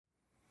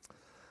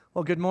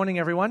Well, good morning,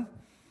 everyone.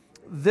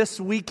 This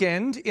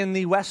weekend in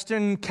the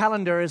Western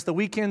calendar is the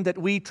weekend that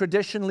we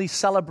traditionally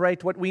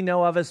celebrate what we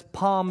know of as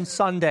Palm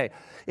Sunday.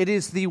 It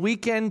is the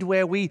weekend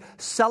where we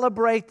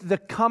celebrate the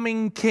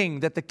coming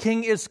King, that the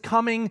King is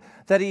coming,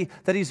 that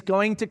he's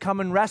going to come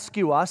and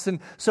rescue us. And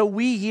so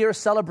we here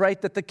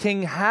celebrate that the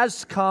King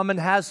has come and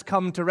has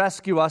come to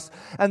rescue us.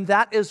 And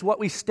that is what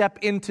we step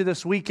into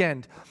this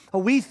weekend.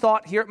 We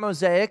thought here at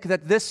Mosaic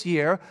that this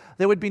year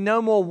there would be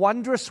no more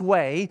wondrous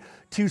way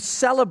to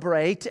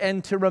celebrate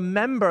and to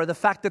remember the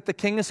fact that the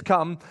King has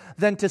come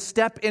than to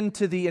step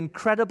into the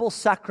incredible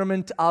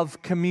sacrament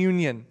of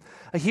communion.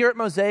 Here at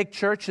Mosaic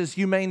Church, as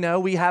you may know,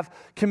 we have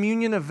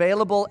communion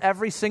available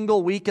every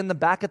single week in the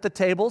back at the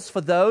tables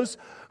for those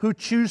who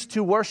choose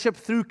to worship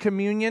through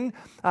communion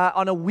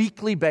on a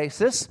weekly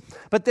basis.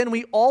 But then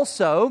we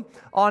also,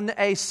 on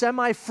a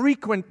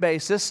semi-frequent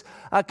basis,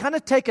 kind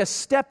of take a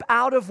step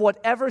out of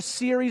whatever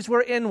series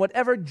we're in,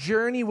 whatever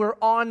journey we're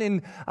on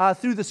in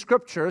through the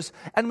Scriptures,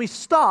 and we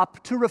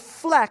stop to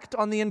reflect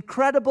on the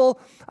incredible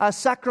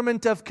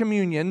sacrament of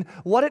communion,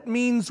 what it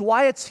means,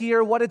 why it's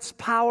here, what its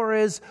power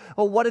is,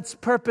 or what its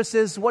purpose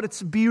is, what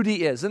its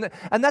beauty is. And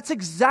that's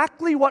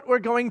exactly what we're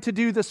going to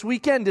do this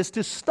weekend, is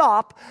to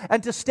stop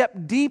and to step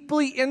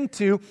deeply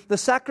into the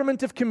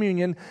sacrament of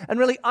communion and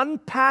really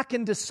unpack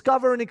and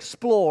discover and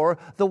explore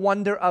the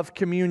wonder of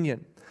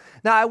communion.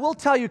 Now, I will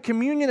tell you,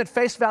 communion at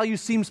face value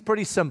seems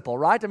pretty simple,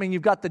 right? I mean,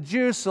 you've got the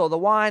juice or the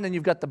wine, and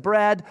you've got the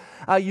bread.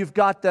 You've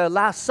got the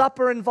Last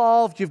Supper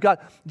involved. You've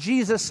got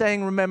Jesus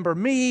saying, "Remember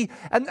me."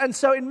 And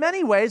so in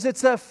many ways,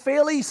 it's a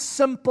fairly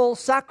simple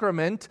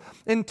sacrament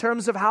in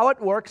terms of how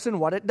it works and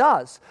what it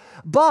does.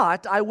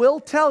 But I will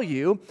tell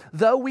you,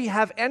 though we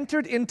have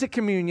entered into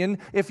communion,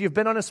 if you've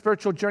been on a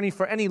spiritual journey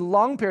for any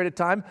long period of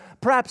time,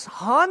 perhaps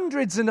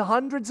hundreds and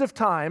hundreds of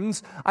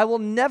times, I will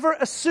never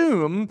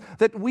assume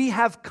that we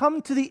have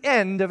come to the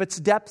end of its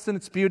depth and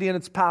its beauty and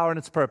its power and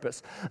its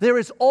purpose. There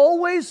is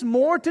always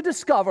more to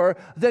discover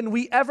than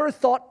we ever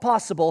thought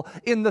possible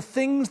in the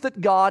things that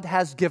God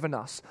has given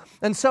us.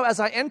 And so as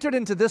I entered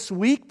into this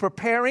week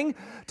preparing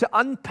to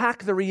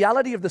unpack the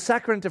reality of the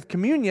sacrament of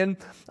communion,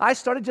 I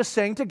started just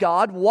saying to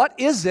God, what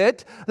is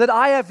it that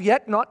I have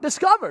yet not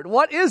discovered?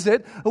 What is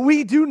it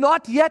we do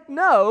not yet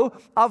know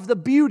of the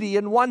beauty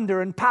and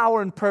wonder and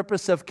power and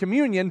purpose of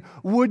communion?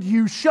 Would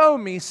you show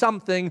me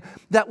something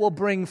that will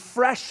bring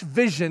fresh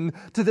vision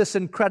to this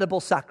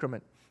incredible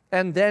sacrament?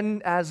 And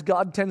then, as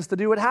God tends to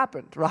do, it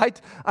happened, right?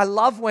 I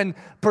love when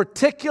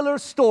particular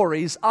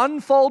stories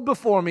unfold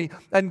before me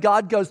and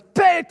God goes,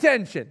 pay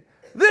attention.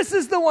 This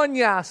is the one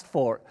you asked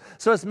for.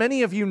 So as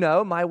many of you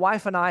know, my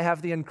wife and I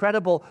have the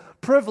incredible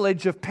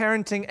privilege of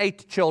parenting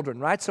 8 children,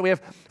 right? So we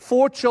have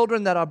 4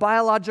 children that are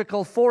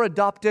biological, 4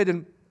 adopted,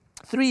 and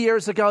 3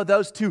 years ago,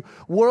 those 2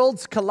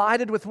 worlds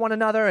collided with one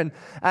another,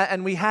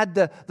 and we had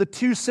the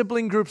 2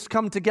 sibling groups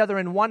come together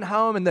in one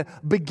home, and the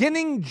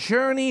beginning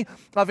journey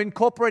of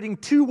incorporating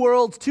 2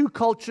 worlds, 2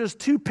 cultures,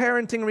 2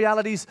 parenting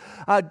realities,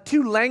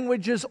 2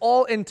 languages,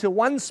 all into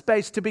one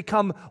space to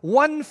become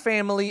one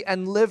family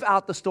and live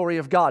out the story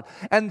of God.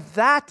 And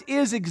that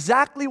is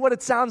exactly what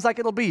it sounds like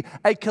it'll be,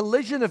 a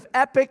collision of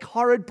epic,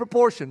 horrid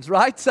proportions,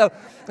 right? So,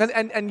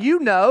 and you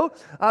know,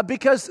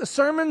 because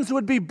sermons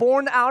would be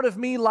born out of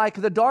me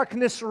like The Darkness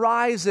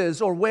Rises,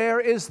 or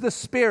Where is the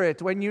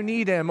Spirit when you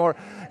need him, or,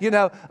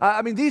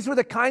 these were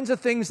the kinds of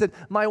things that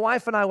my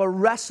wife and I were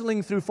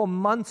wrestling through for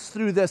months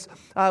through this,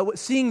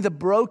 seeing the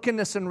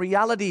brokenness and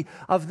reality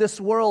of this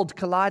world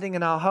colliding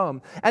in our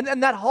home.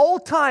 And that whole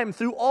time,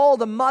 through all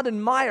the mud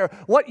and mire,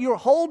 what you're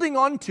holding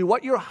on to,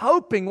 what you're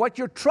hoping, what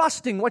you're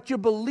trusting, what you're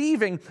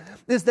believing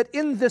is that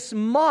in this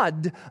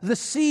mud, the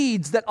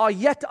seeds that are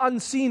yet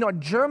unseen are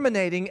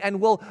germinating and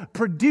will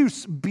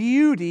produce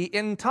beauty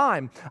in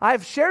time.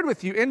 I've shared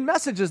with you in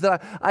messages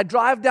that I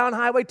drive down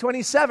Highway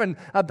 27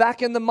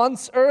 back in the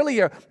months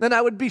earlier, and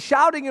I would be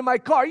shouting in my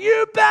car,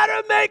 "You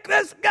better make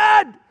this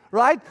good!"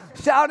 Right?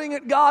 Shouting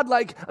at God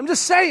like, I'm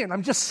just saying,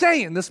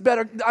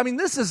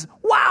 this is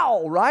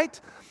wow, right?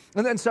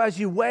 And then so as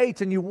you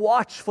wait and you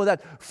watch for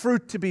that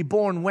fruit to be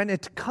born, when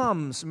it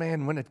comes,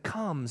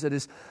 it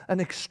is an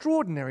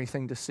extraordinary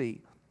thing to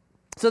see.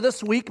 So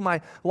this week, my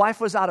wife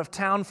was out of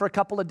town for a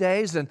couple of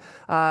days and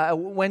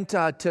went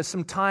to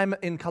some time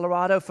in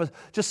Colorado for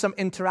just some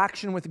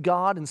interaction with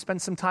God and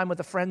spent some time with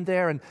a friend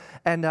there.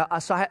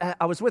 So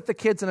I was with the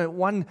kids, and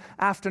one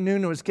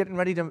afternoon I was getting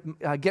ready to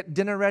get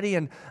dinner ready,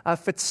 and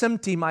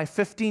Fitzsimti, my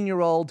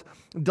 15-year-old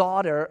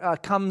daughter,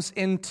 comes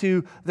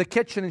into the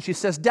kitchen and she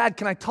says, "Dad,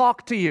 can I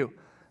talk to you?"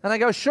 And I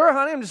go, "Sure,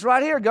 honey, I'm just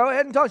right here. Go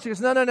ahead and talk." She goes,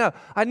 No.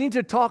 I need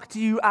to talk to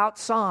you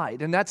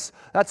outside. And that's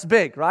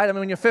big, right? I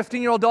mean, when your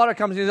 15-year-old daughter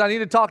comes and says, "I need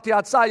to talk to you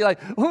outside," you're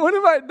like, well, what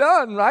have I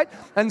done, right?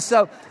 And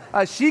so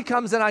she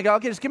comes in, I go,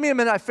 "Okay, just give me a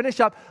minute." I finish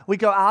up. We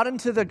go out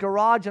into the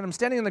garage, and I'm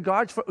standing in the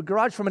garage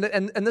for a minute,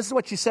 and this is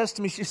what she says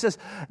to me. She says,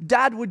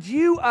 "Dad, would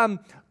you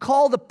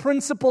call the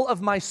principal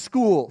of my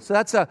school?" So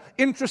that's an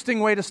interesting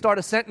way to start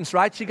a sentence,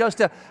 right? She goes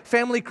to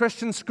Family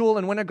Christian School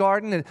in Winter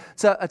Garden, and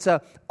it's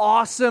a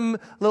awesome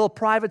little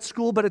private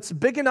school, but but it's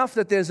big enough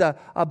that there's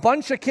a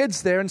bunch of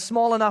kids there and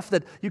small enough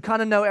that you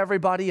kind of know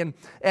everybody.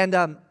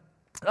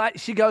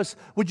 She goes,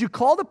 would you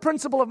call the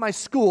principal of my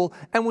school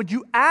and would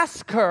you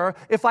ask her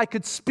if I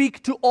could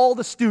speak to all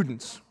the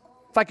students?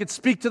 If I could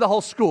speak to the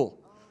whole school.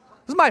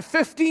 This is my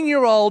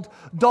 15-year-old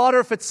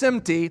daughter,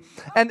 Fitzsimty,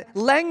 and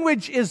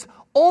language is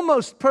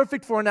almost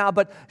perfect for her now,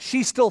 but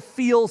she still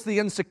feels the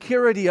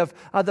insecurity of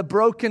the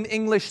broken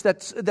English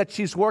that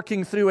she's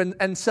working through.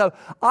 And so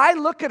I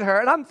look at her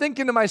and I'm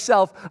thinking to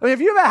myself,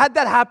 have you ever had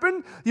that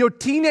happen? Your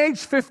teenage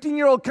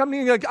 15-year-old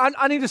coming in like,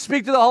 I need to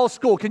speak to the whole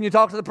school. Can you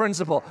talk to the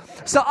principal?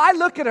 So I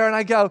look at her and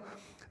I go,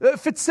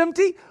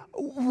 Fitzsimty,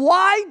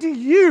 why do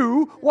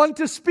you want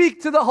to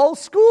speak to the whole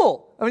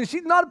school? I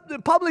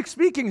mean, public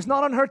speaking is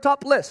not on her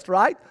top list,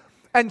 right?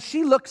 And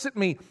she looks at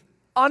me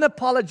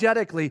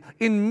unapologetically,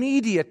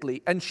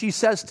 immediately, and she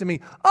says to me,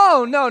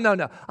 oh,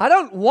 no. I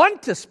don't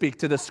want to speak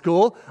to the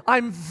school.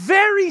 I'm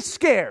very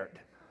scared.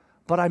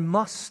 But I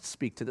must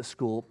speak to the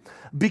school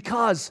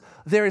because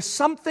there is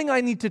something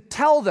I need to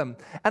tell them.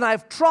 And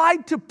I've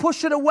tried to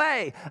push it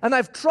away. And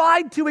I've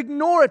tried to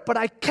ignore it. But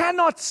I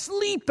cannot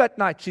sleep at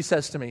night, she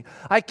says to me.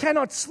 I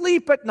cannot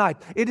sleep at night.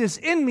 It is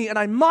in me and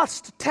I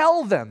must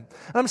tell them.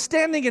 And I'm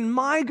standing in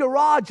my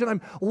garage and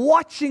I'm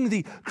watching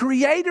the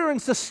creator and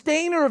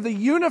sustainer of the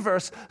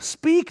universe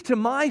speak to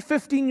my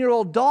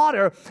 15-year-old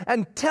daughter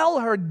and tell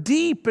her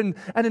deep and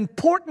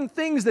important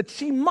things that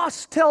she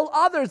must tell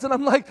others. And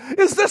I'm like,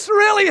 is this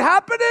really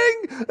happening?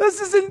 This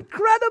is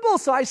incredible.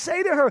 So I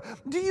say to her,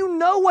 do you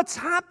know what's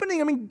happening?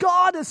 I mean,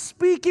 God is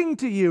speaking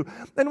to you.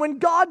 And when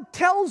God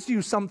tells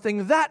you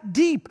something that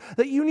deep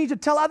that you need to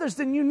tell others,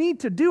 then you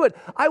need to do it.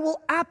 I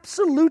will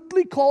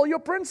absolutely call your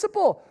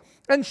principal.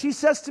 And she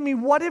says to me,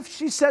 what if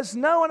she says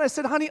no? And I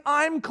said, honey,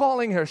 I'm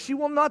calling her. She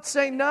will not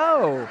say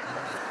no.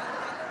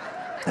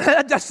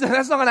 That's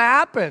not going to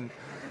happen.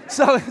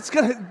 So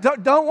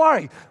don't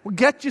worry. We'll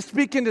get you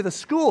speaking to the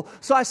school.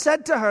 So I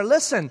said to her,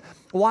 listen,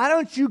 why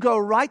don't you go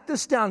write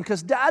this down?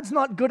 Because Dad's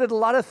not good at a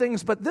lot of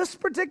things, but this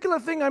particular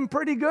thing I'm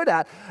pretty good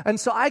at. And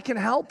so I can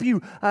help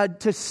you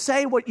to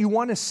say what you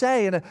want to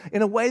say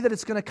in a way that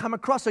it's going to come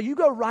across. So you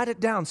go write it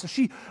down. So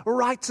she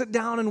writes it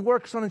down and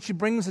works on it. She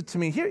brings it to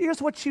me.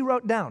 Here's what she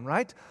wrote down,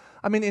 right?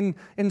 I mean,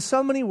 in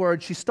so many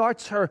words, she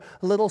starts her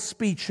little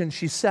speech and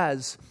she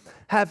says,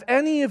 have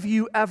any of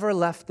you ever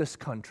left this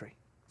country?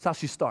 That's how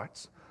she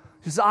starts.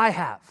 She says, I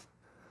have.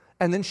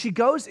 And then she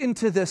goes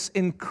into this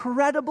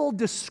incredible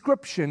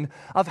description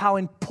of how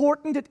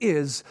important it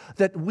is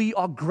that we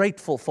are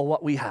grateful for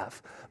what we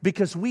have.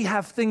 Because we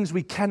have things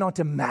we cannot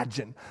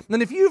imagine.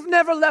 And if you've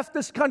never left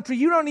this country,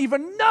 you don't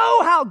even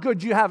know how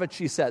good you have it,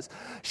 she says.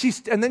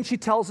 And then she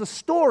tells a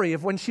story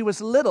of when she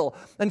was little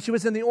and she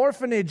was in the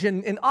orphanage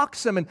in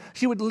Oxum, and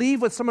she would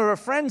leave with some of her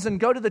friends and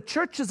go to the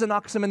churches in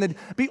Oxum, and there'd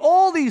be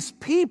all these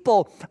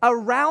people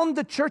around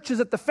the churches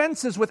at the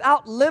fences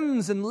without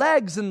limbs and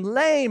legs and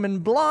lame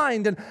and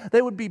blind, and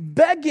they would be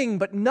begging,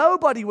 but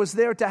nobody was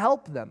there to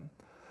help them.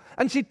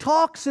 And she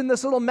talks in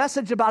this little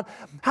message about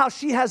how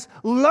she has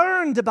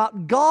learned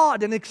about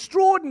God in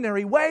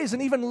extraordinary ways,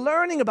 and even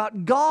learning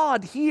about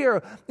God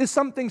here is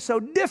something so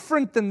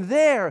different than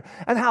there,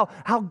 and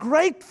how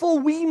grateful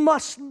we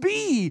must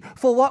be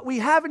for what we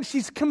have. And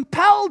she's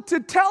compelled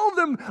to tell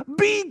them,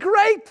 be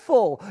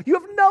grateful. You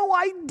have no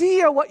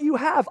idea what you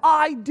have.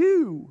 I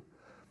do.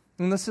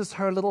 And this is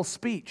her little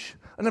speech.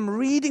 And I'm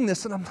reading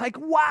this and I'm like,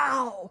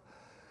 wow.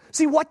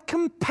 See, what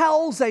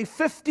compels a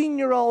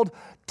 15-year-old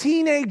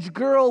teenage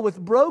girl with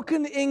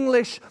broken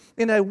English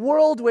in a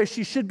world where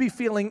she should be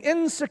feeling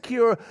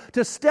insecure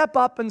to step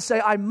up and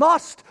say, I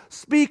must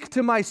speak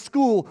to my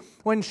school,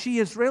 when she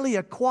is really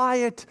a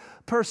quiet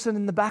person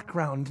in the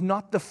background,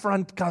 not the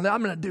front kind of,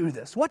 I'm going to do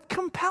this. What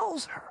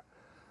compels her?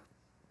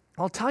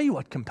 I'll tell you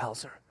what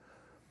compels her.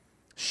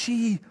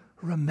 She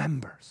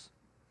remembers.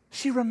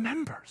 She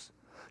remembers.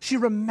 She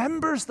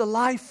remembers the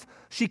life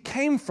she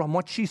came from,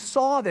 what she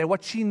saw there,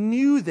 what she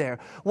knew there,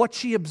 what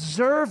she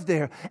observed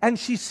there. And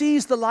she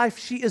sees the life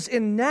she is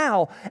in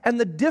now. And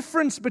the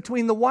difference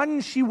between the one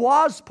she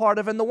was part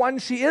of and the one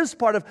she is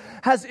part of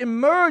has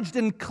emerged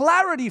in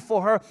clarity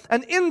for her.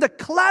 And in the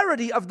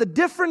clarity of the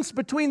difference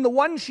between the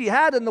one she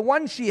had and the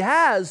one she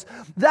has,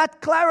 that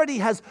clarity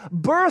has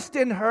birthed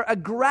in her a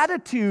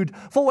gratitude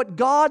for what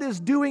God is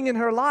doing in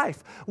her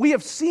life. We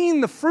have seen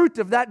the fruit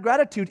of that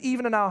gratitude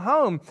even in our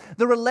home.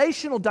 The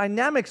relational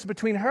dynamics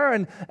between her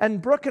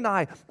and Brooke and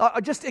I are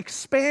just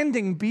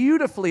expanding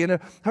beautifully, and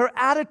her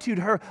attitude,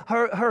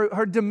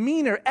 her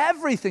demeanor,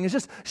 everything is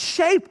just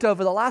shaped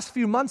over the last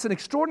few months in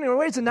extraordinary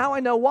ways, and now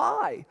I know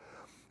why.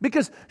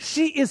 Because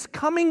she is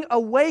coming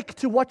awake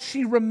to what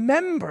she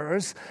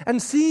remembers and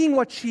seeing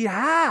what she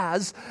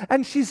has,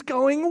 and she's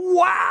going,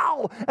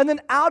 wow! And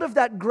then out of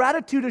that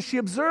gratitude, as she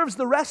observes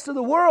the rest of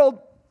the world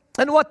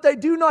and what they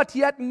do not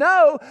yet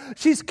know,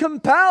 she's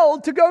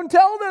compelled to go and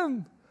tell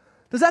them.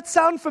 Does that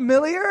sound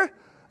familiar?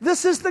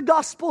 This is the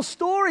gospel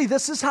story.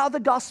 This is how the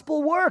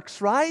gospel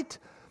works, right?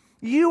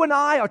 You and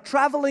I are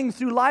traveling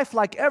through life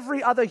like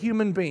every other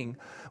human being.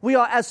 We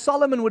are, as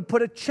Solomon would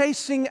put it,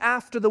 chasing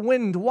after the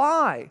wind.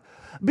 Why?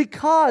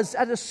 Because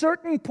at a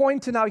certain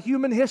point in our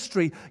human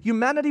history,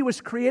 humanity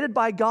was created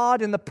by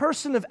God in the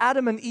person of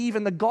Adam and Eve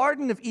in the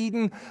Garden of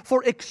Eden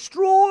for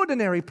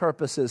extraordinary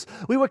purposes.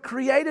 We were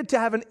created to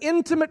have an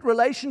intimate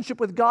relationship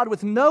with God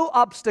with no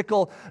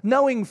obstacle,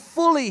 knowing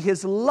fully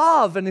His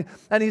love and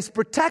His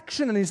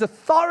protection and His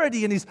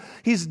authority and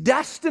His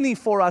destiny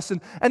for us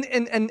and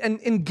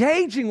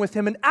engaging with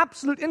Him in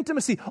absolute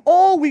intimacy.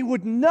 All we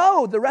would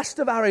know the rest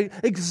of our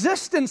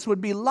existence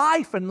would be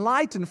life and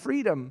light and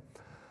freedom.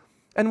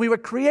 And we were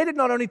created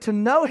not only to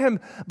know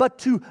Him, but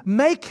to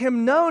make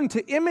Him known,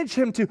 to image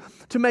Him,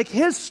 to make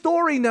His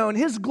story known,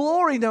 His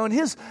glory known,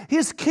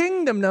 His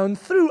kingdom known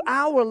through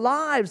our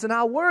lives and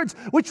our words,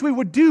 which we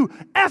would do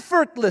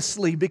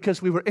effortlessly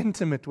because we were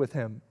intimate with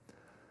Him.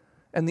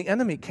 And the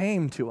enemy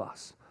came to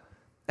us,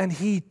 and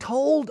he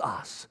told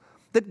us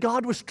that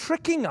God was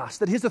tricking us,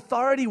 that His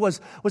authority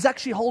was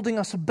actually holding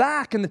us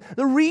back. And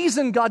the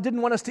reason God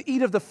didn't want us to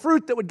eat of the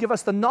fruit that would give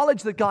us the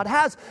knowledge that God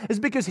has is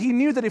because He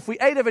knew that if we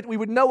ate of it, we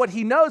would know what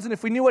He knows. And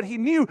if we knew what He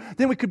knew,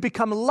 then we could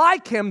become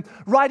like Him,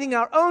 writing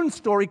our own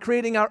story,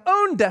 creating our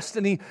own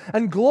destiny,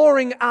 and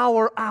glorying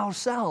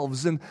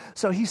ourselves. And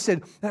so He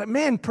said,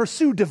 man,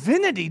 pursue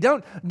divinity.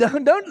 Don't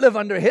live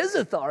under His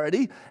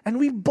authority. And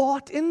we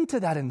bought into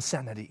that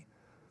insanity.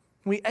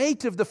 We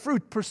ate of the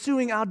fruit,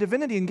 pursuing our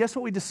divinity. And guess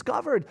what we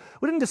discovered?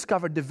 We didn't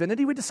discover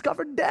divinity, we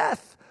discovered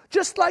death.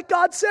 Just like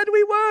God said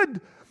we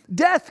would.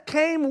 Death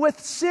came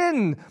with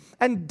sin,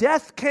 and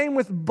death came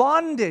with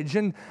bondage,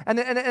 and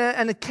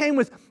it came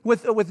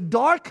with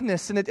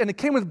darkness, and it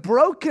came with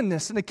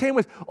brokenness, and it came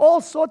with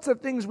all sorts of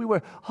things we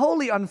were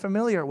wholly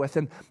unfamiliar with,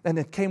 and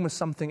it came with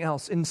something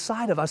else.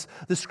 Inside of us,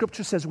 the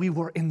Scripture says we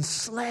were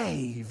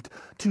enslaved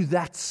to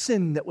that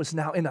sin that was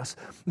now in us,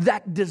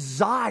 that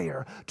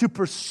desire to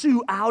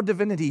pursue our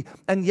divinity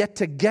and yet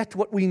to get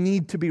what we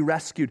need to be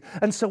rescued.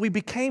 And so we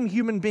became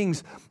human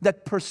beings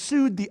that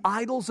pursued the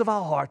idols of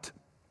our heart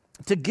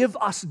to give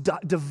us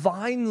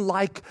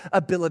divine-like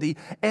ability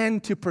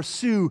and to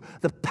pursue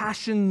the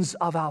passions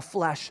of our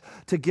flesh,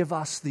 to give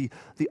us the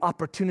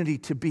opportunity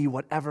to be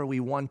whatever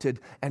we wanted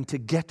and to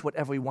get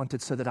whatever we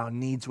wanted so that our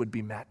needs would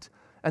be met.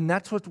 And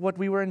that's what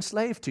we were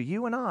enslaved to,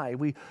 you and I.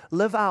 We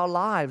live our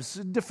lives,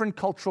 different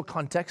cultural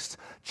contexts,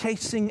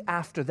 chasing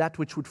after that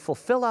which would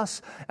fulfill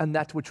us and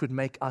that which would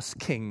make us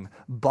king,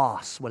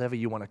 boss, whatever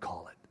you want to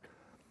call it.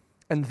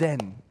 And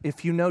then,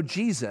 if you know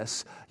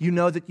Jesus, you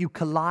know that you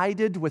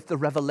collided with the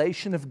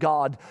revelation of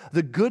God,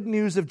 the good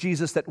news of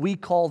Jesus that we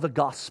call the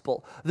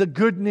gospel. The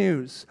good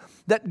news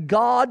that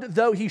God,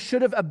 though He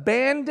should have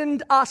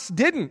abandoned us,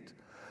 didn't.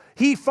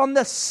 He, from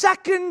the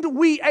second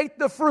we ate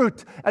the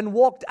fruit and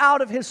walked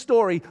out of His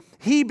story,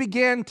 He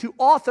began to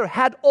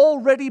had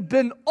already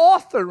been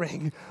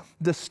authoring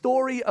the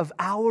story of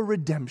our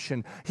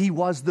redemption. He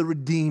was the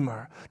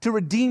Redeemer. To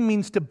redeem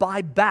means to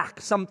buy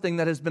back something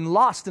that has been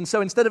lost. And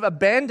so instead of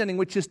abandoning,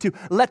 which is to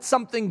let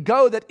something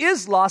go that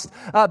is lost,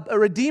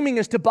 redeeming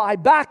is to buy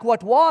back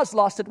what was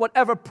lost at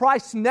whatever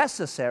price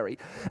necessary.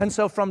 And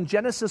so from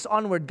Genesis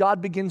onward, God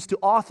begins to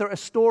author a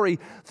story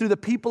through the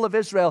people of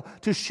Israel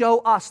to show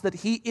us that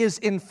He is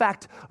in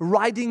fact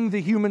writing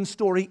the human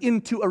story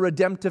into a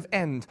redemptive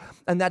end.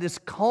 And that is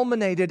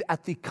culminated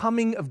at the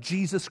coming of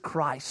Jesus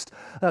Christ.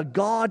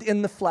 God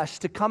in the flesh,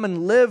 to come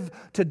and live,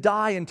 to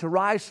die, and to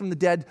rise from the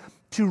dead,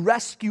 to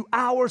rescue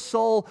our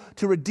soul,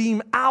 to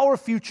redeem our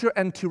future,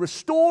 and to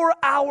restore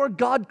our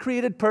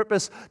God-created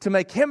purpose, to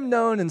make Him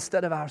known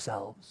instead of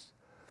ourselves.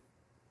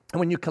 And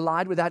when you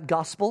collide with that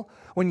gospel,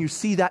 when you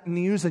see that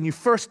news and you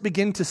first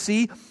begin to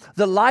see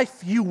the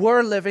life you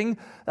were living,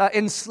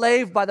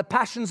 enslaved by the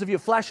passions of your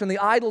flesh and the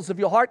idols of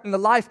your heart, and the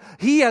life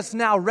He has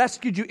now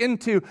rescued you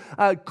into,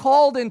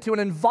 called into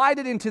and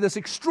invited into this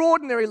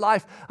extraordinary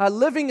life,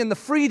 living in the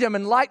freedom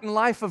and light and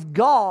life of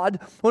God,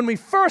 when we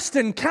first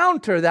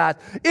encounter that,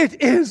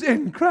 it is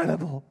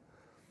incredible.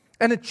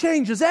 And it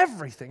changes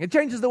everything. It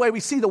changes the way we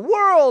see the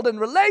world and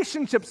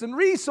relationships and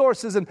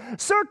resources and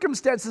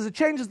circumstances. It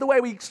changes the way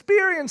we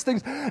experience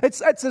things.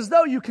 It's as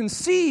though you can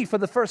see for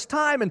the first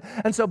time.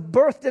 And so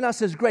birthed in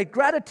us is great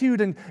gratitude.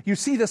 And you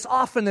see this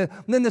often. And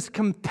then this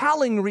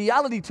compelling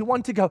reality to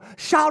want to go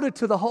shout it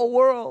to the whole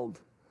world.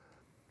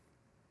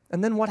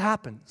 And then what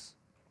happens?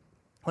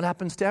 What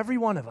happens to every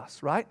one of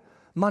us, right?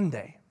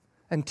 Monday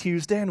and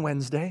Tuesday and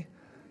Wednesday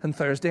and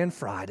Thursday and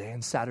Friday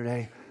and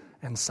Saturday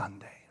and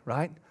Sunday,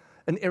 right?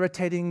 An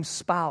irritating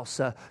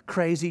spouse, a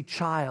crazy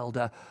child,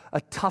 a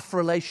tough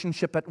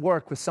relationship at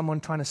work with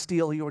someone trying to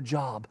steal your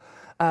job,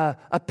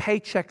 a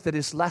paycheck that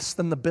is less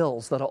than the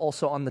bills that are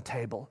also on the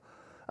table,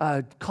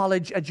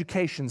 college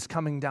educations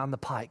coming down the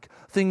pike,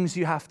 things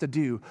you have to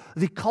do,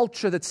 the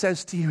culture that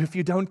says to you, if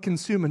you don't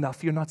consume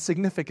enough, you're not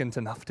significant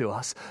enough to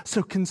us,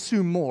 so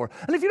consume more.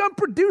 And if you don't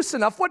produce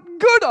enough, what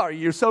good are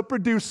you? So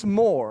produce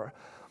more.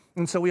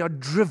 And so we are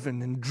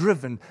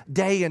driven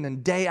day in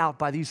and day out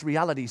by these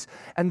realities.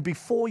 And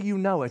before you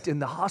know it, in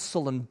the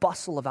hustle and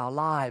bustle of our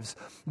lives,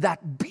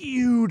 that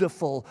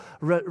beautiful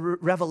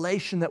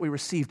revelation that we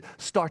received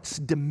starts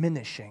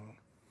diminishing.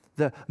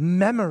 the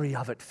memory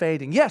of it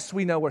fading. Yes,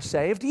 we know we're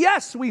saved.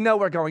 Yes, we know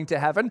we're going to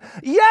heaven.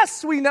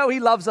 Yes, we know He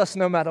loves us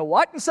no matter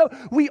what. And so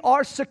we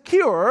are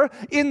secure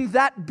in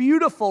that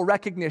beautiful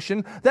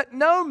recognition that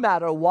no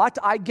matter what,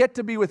 I get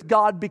to be with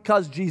God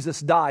because Jesus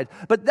died.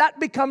 But that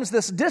becomes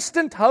this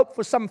distant hope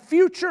for some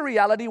future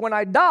reality. When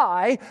I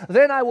die,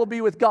 then I will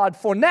be with God.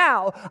 For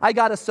now, I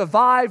got to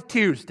survive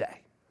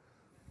Tuesday.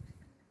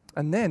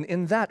 And then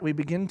in that, we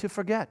begin to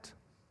forget.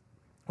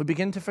 We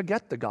begin to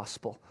forget the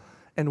gospel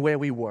and where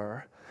we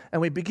were. And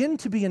we begin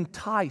to be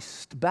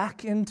enticed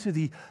back into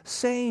the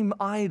same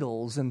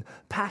idols and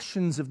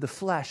passions of the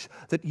flesh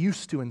that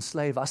used to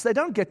enslave us. They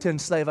don't get to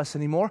enslave us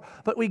anymore,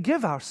 but we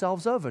give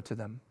ourselves over to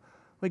them.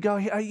 We go,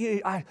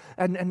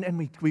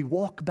 and we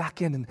walk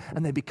back in,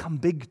 and they become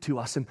big to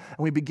us, and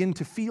we begin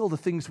to feel the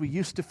things we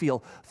used to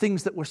feel,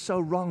 things that were so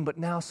wrong but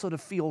now sort of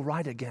feel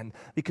right again,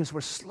 because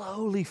we're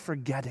slowly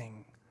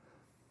forgetting.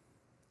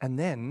 And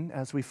then,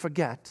 as we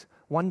forget,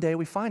 one day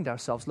we find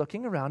ourselves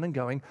looking around and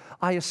going,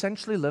 I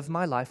essentially live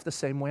my life the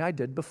same way I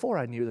did before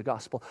I knew the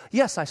gospel.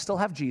 Yes, I still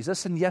have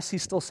Jesus, and yes, He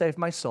still saved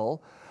my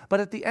soul. But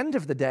at the end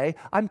of the day,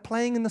 I'm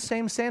playing in the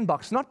same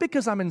sandbox, not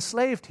because I'm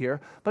enslaved here,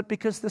 but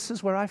because this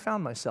is where I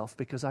found myself,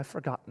 because I've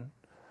forgotten.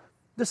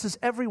 This is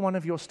every one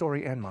of your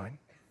story and mine.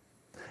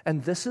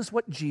 And this is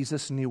what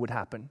Jesus knew would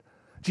happen.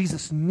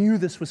 Jesus knew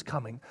this was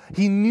coming.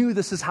 He knew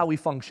this is how He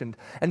functioned.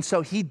 And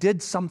so He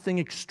did something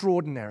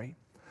extraordinary.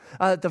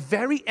 At the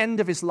very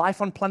end of His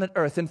life on planet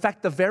Earth, in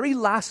fact, the very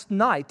last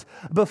night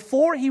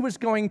before He was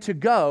going to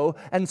go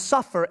and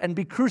suffer and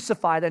be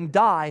crucified and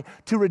die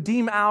to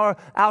redeem our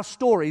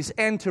stories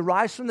and to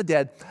rise from the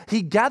dead,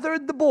 He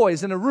gathered the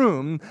boys in a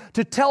room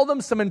to tell them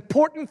some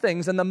important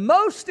things. And the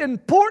most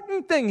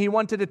important thing He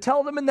wanted to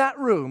tell them in that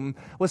room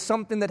was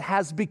something that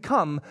has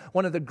become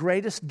one of the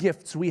greatest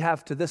gifts we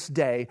have to this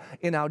day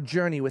in our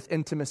journey with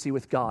intimacy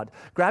with God.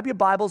 Grab your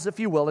Bibles, if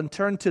you will, and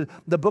turn to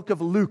the book of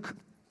Luke.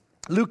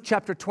 Luke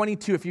chapter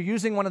 22. If you're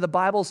using one of the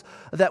Bibles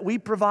that we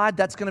provide,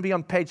 that's going to be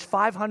on page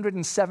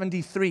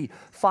 573.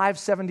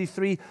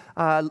 573,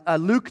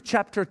 Luke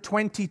chapter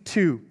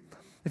 22.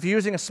 If you're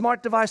using a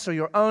smart device or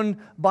your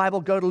own Bible,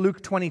 go to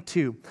Luke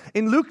 22.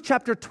 In Luke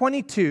chapter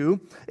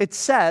 22, it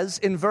says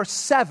in verse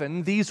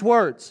 7 these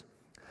words,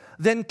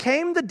 Then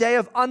came the day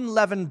of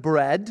unleavened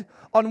bread,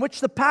 on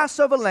which the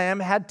Passover lamb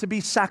had to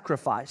be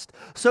sacrificed.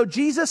 So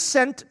Jesus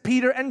sent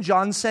Peter and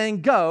John,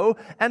 saying, Go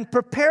and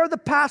prepare the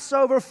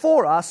Passover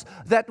for us,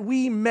 that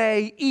we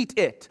may eat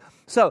it.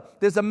 So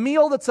there's a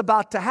meal that's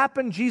about to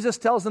happen. Jesus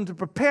tells them to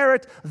prepare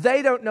it.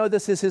 They don't know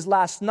this is His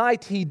last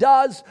night. He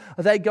does.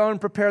 They go and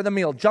prepare the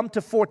meal. Jump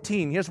to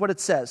 14. Here's what it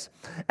says.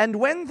 And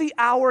when the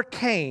hour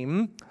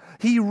came,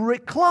 He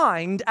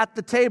reclined at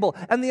the table,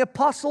 and the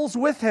apostles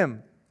with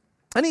Him.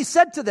 And He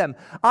said to them,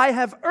 I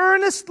have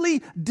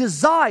earnestly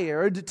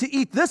desired to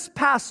eat this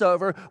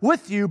Passover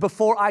with you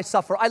before I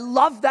suffer. I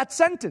love that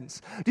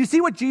sentence. Do you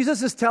see what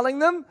Jesus is telling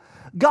them?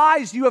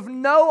 Guys, you have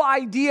no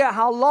idea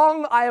how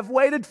long I have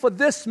waited for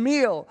this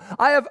meal.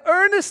 I have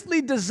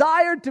earnestly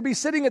desired to be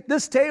sitting at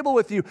this table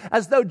with you,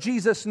 as though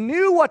Jesus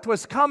knew what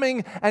was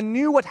coming and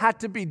knew what had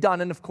to be done.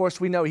 And of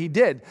course, we know He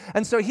did.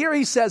 And so here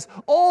He says,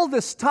 all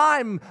this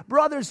time,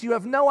 brothers, you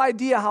have no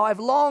idea how I've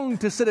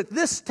longed to sit at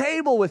this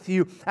table with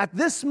you at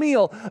this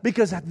meal,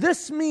 because at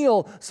this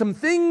meal, some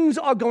things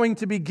are going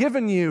to be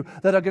given you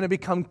that are going to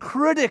become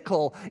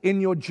critical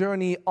in your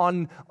journey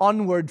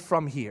onward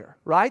from here,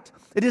 right?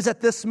 It is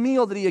at this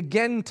meal that He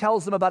again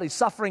tells them about His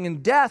suffering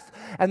and death,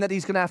 and that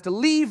He's going to have to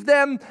leave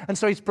them. And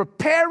so He's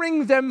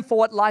preparing them for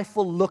what life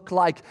will look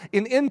like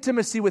in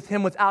intimacy with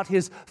Him without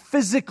His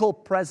physical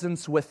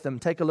presence with them.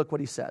 Take a look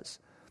what He says.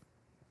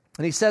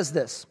 And He says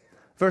this,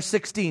 verse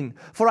 16,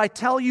 For I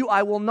tell you,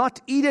 I will not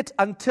eat it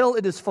until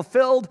it is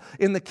fulfilled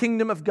in the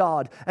kingdom of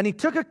God. And He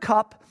took a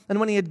cup, and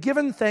when He had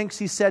given thanks,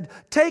 He said,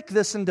 Take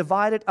this and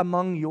divide it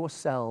among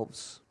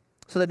yourselves.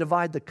 So they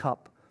divide the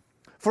cup.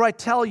 For I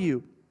tell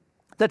you,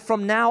 that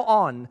from now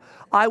on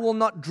I will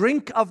not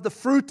drink of the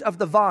fruit of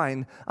the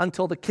vine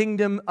until the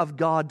kingdom of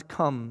God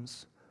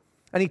comes.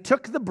 And He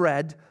took the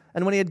bread,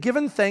 and when He had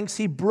given thanks,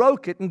 He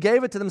broke it and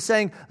gave it to them,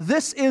 saying,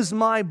 This is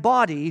my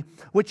body,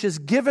 which is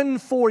given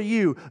for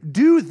you.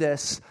 Do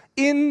this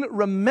in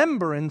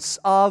remembrance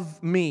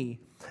of me.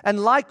 And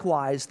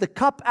likewise the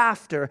cup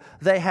after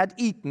they had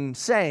eaten,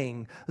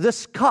 saying,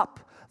 This cup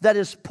that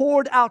is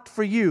poured out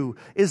for you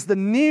is the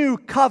new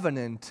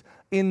covenant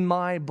in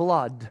my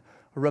blood.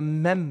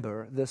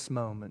 Remember this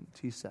moment,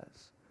 He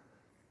says.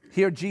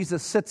 Here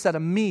Jesus sits at a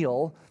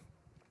meal,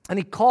 and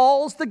He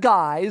calls the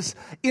guys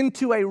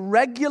into a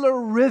regular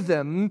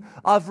rhythm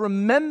of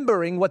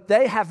remembering what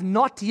they have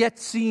not yet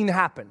seen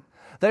happen.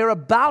 They're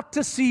about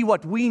to see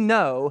what we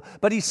know,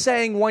 but He's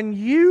saying, when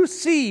you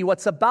see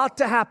what's about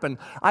to happen,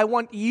 I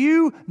want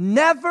you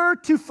never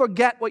to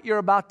forget what you're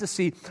about to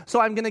see. So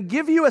I'm going to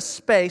give you a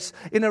space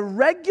in a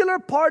regular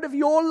part of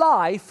your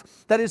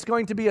life that is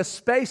going to be a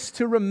space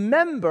to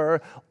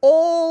remember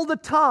all the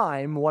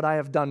time what I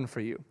have done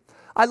for you.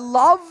 I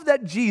love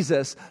that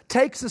Jesus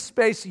takes a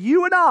space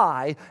you and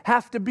I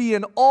have to be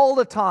in all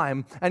the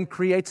time and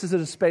creates it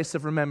a space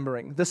of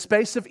remembering, the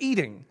space of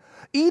eating.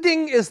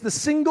 Eating is the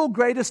single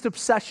greatest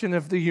obsession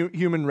of the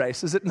human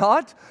race, is it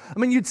not? I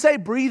mean, you'd say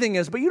breathing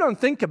is, but you don't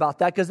think about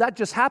that because that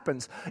just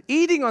happens.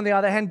 Eating, on the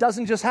other hand,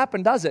 doesn't just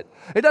happen, does it?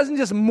 It doesn't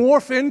just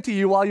morph into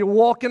you while you're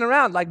walking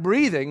around like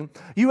breathing.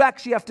 You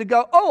actually have to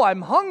go, oh,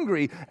 I'm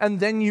hungry, and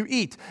then you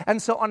eat.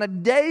 And so on a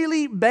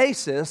daily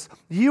basis,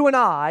 you and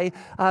I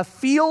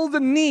feel the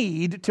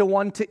need to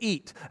want to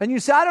eat. And you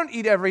say, I don't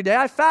eat every day.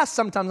 I fast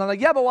sometimes. I'm like,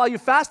 yeah, but while you're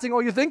fasting,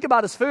 all you think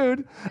about is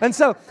food. And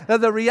so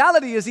the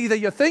reality is either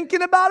you're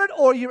thinking about it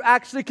or you're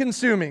actually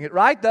consuming it,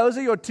 right? Those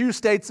are your two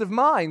states of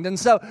mind. And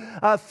so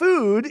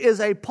food is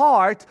a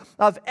part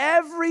of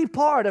every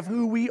part of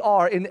who we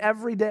are in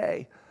every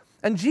day.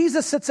 And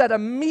Jesus sits at a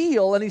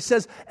meal and he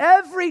says,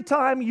 every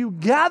time you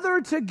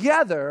gather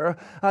together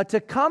to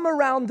come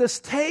around this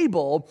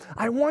table,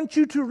 I want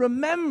you to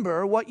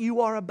remember what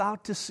you are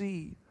about to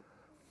see.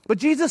 But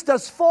Jesus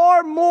does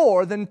far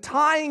more than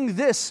tying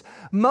this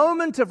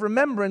moment of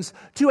remembrance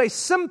to a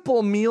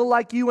simple meal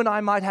like you and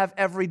I might have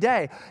every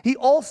day. He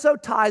also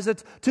ties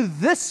it to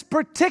this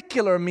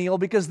particular meal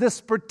because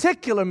this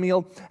particular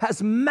meal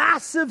has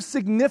massive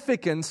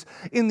significance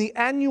in the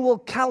annual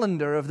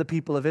calendar of the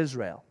people of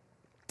Israel.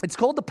 It's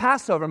called the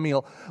Passover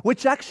meal,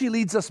 which actually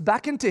leads us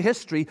back into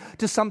history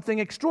to something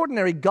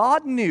extraordinary.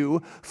 God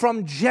knew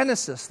from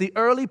Genesis, the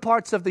early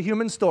parts of the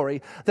human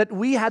story, that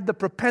we had the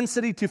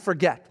propensity to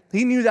forget.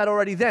 He knew that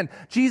already then.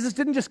 Jesus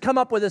didn't just come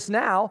up with this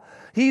now.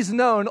 He's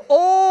known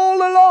all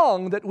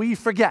along that we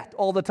forget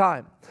all the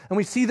time. And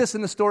we see this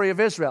in the story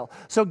of Israel.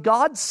 So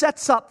God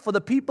sets up for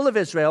the people of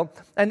Israel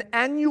an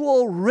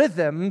annual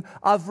rhythm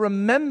of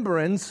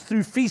remembrance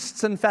through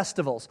feasts and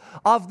festivals.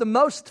 Of the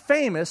most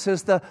famous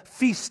is the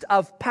Feast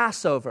of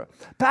Passover.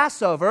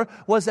 Passover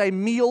was a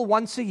meal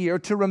once a year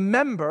to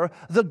remember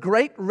the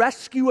great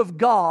rescue of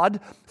God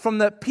from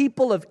the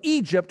people of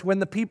Egypt when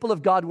the people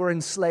of God were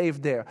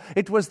enslaved there.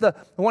 It was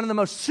one of the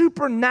most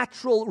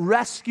supernatural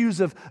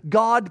rescues of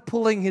God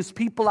pulling his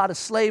people out of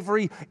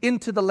slavery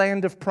into the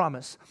land of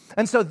promise.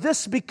 And so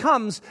this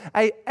becomes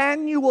an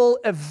annual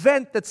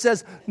event that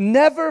says,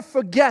 never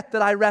forget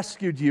that I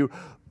rescued you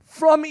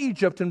from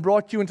Egypt and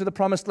brought you into the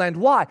promised land.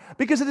 Why?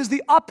 Because it is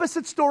the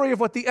opposite story of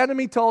what the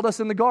enemy told us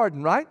in the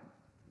garden, right?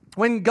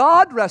 When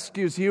God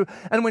rescues you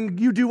and when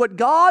you do what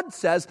God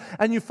says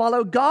and you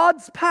follow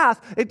God's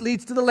path, it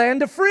leads to the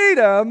land of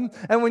freedom.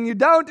 And when you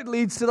don't, it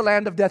leads to the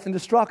land of death and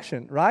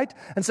destruction, right?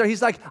 And so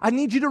he's like, I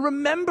need you to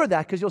remember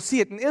that because you'll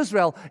see it in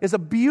Israel is a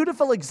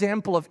beautiful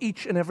example of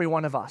each and every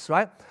one of us,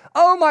 right?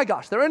 Oh my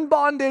gosh, they're in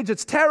bondage.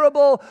 It's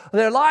terrible.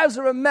 Their lives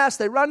are a mess.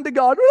 They run to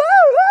God.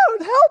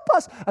 Help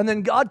us. And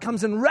then God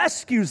comes and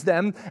rescues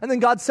them. And then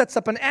God sets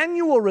up an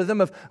annual rhythm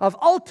of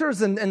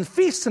altars and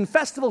feasts and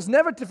festivals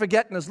never to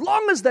forget. And as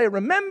long as they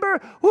remember,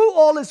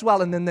 all is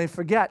well. And then they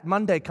forget.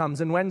 Monday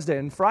comes and Wednesday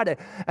and Friday.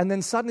 And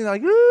then suddenly they're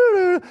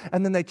like,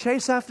 and then they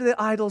chase after their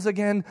idols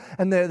again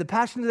and the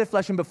passion of their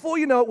flesh. And before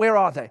you know it, where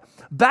are they?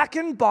 Back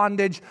in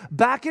bondage,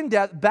 back in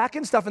death, back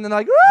in stuff. And then they're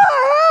like,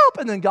 help.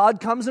 And then God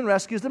comes and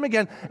rescues them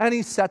again. And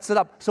he sets it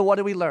up. So what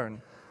do we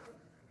learn?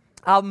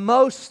 Our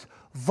most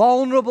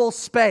vulnerable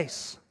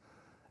space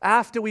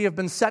after we have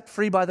been set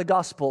free by the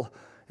gospel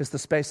is the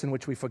space in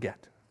which we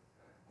forget.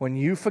 When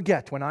you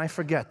forget, when I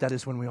forget, that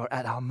is when we are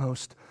at our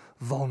most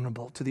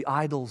vulnerable to the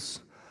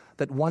idols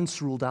that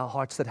once ruled our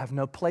hearts that have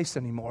no place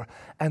anymore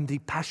and the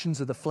passions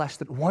of the flesh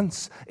that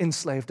once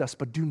enslaved us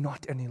but do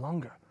not any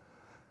longer.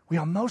 We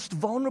are most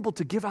vulnerable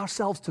to give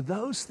ourselves to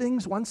those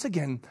things once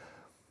again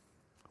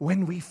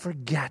when we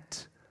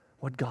forget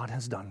what God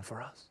has done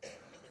for us.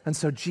 And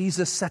so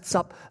Jesus sets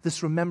up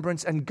this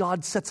remembrance, and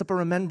God sets up a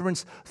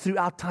remembrance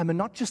throughout time, and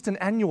not just an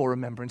annual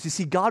remembrance. You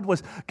see, God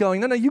was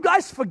going, no, you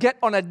guys forget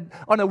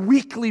on a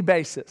weekly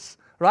basis.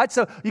 Right?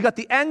 So you got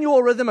the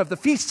annual rhythm of the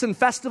feasts and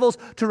festivals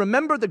to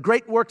remember the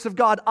great works of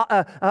God.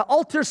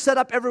 Altars set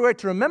up everywhere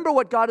to remember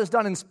what God has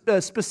done in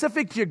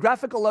specific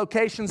geographical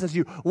locations as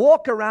you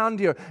walk around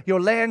your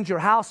land, your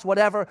house,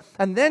 whatever.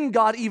 And then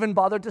God even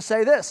bothered to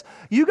say this.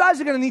 You guys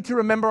are going to need to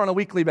remember on a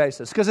weekly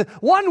basis because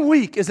 1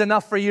 week is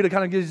enough for you to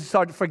kind of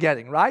start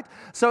forgetting, right?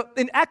 So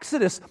in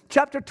Exodus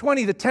chapter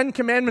 20, the 10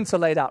 Commandments are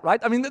laid out, right?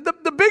 I mean,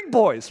 the big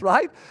boys,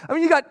 right? I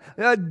mean, you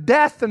got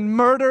death and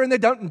murder, and they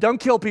don't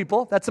kill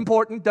people. That's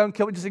important. Don't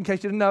kill. Just in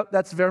case you didn't know,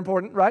 that's very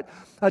important, right?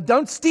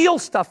 Don't steal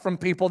stuff from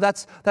people.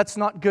 That's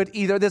not good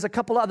either. There's a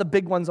couple of other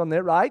big ones on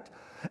there, right?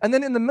 And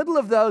then in the middle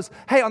of those,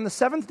 hey, on the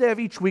seventh day of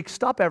each week,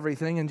 stop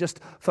everything and just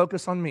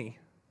focus on me.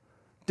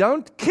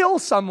 Don't kill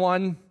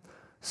someone,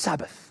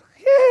 Sabbath.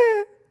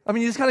 Yeah. I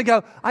mean, you just kind of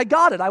go, I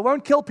got it. I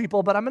won't kill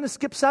people, but I'm going to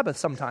skip Sabbath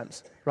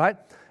sometimes, right?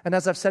 And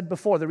as I've said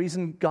before, the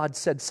reason God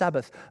said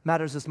Sabbath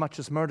matters as much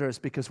as murder is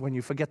because when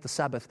you forget the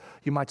Sabbath,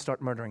 you might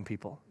start murdering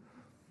people.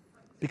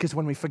 Because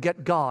when we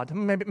forget God,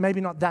 maybe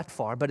not that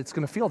far, but it's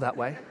going to feel that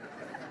way.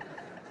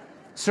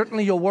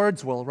 Certainly your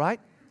words will,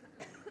 right?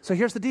 So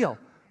here's the deal.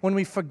 When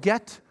we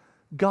forget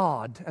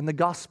God and the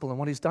gospel and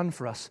what he's done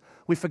for us,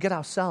 we forget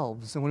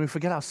ourselves. And when we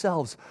forget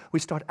ourselves,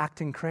 we start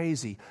acting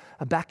crazy,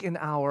 back in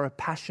our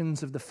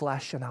passions of the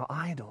flesh and our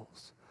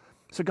idols.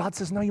 So God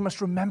says, no, you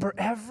must remember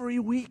every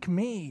week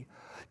me.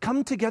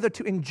 come together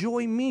to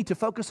enjoy me, to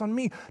focus on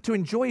me, to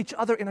enjoy each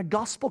other in a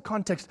gospel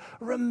context.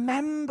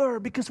 Remember,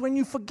 because when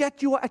you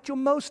forget, you are at your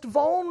most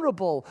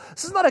vulnerable.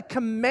 This is not a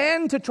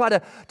command to try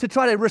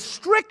to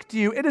restrict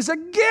you. It is a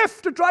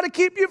gift to try to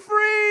keep you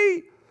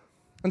free.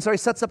 And so he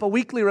sets up a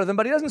weekly rhythm,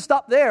 but he doesn't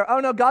stop there.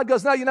 Oh no, God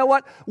goes, no, you know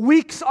what?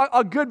 Weeks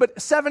are good,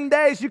 but 7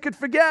 days you could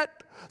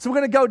forget. So we're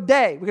going to go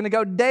day. We're going to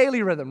go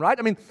daily rhythm, right?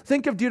 I mean,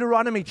 think of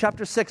Deuteronomy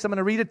chapter 6. I'm going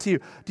to read it to you.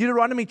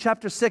 Deuteronomy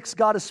chapter 6,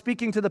 God is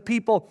speaking to the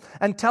people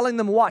and telling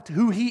them what?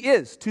 Who he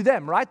is to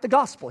them, right? The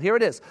gospel. Here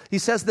it is. He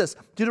says this,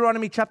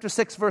 Deuteronomy chapter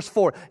 6, verse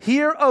 4.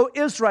 Hear, O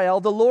Israel,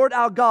 the Lord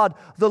our God,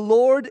 the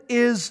Lord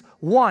is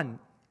one.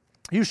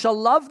 You shall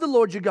love the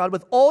Lord your God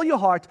with all your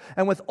heart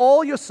and with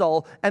all your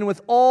soul and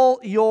with all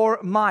your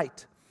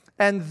might.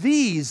 And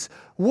these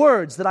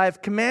words that I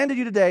have commanded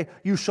you today,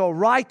 you shall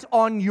write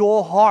on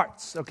your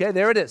hearts. Okay,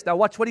 there it is. Now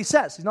watch what he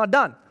says. He's not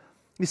done.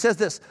 He says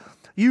this.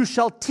 You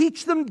shall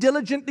teach them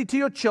diligently to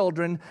your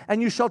children,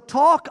 and you shall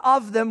talk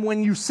of them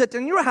when you sit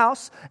in your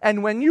house,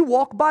 and when you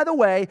walk by the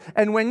way,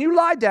 and when you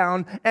lie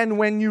down, and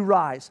when you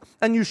rise.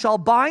 And you shall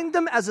bind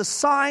them as a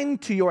sign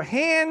to your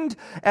hand,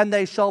 and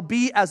they shall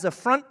be as a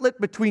frontlet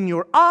between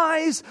your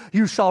eyes.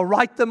 You shall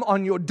write them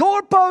on your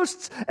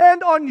doorposts,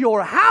 and on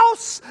your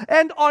house,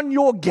 and on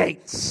your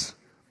gates.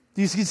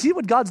 Do you see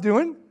what God's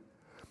doing?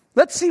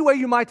 Let's see where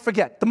you might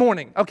forget. The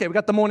morning. Okay, we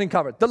got the morning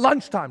covered. The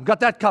lunchtime, got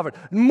that covered.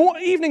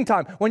 Evening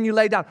time, when you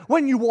lay down.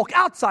 When you walk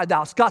outside the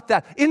house, got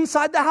that.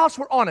 Inside the house,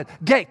 we're on it.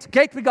 Gate,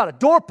 we got it.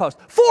 Doorpost,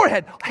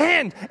 forehead,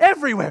 hand,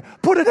 everywhere.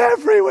 Put it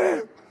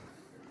everywhere.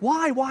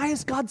 Why? Why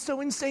is God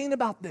so insane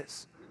about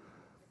this?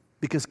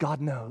 Because God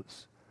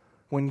knows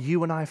when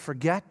you and I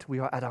forget, we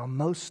are at our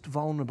most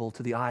vulnerable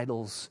to the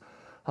idols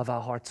of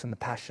our hearts and the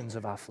passions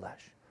of our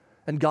flesh.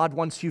 And God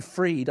wants you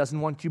free, He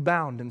doesn't want you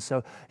bound. And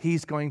so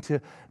He's going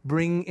to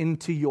bring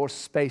into your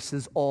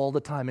spaces all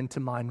the time, into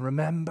mine.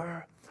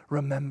 Remember.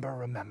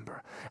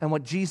 And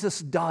what Jesus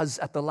does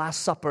at the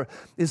Last Supper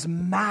is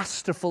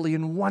masterfully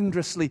and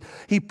wondrously.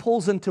 He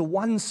pulls into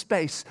one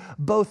space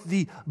both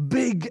the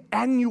big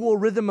annual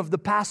rhythm of the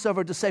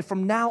Passover to say,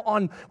 from now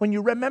on, when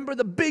you remember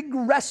the big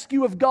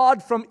rescue of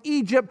God from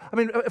Egypt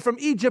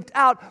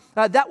out,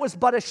 that was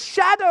but a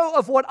shadow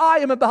of what I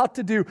am about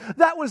to do.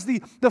 That was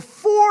the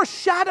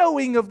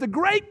foreshadowing of the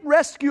great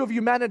rescue of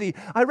humanity.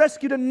 I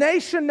rescued a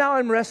nation, now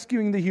I'm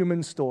rescuing the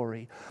human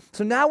story.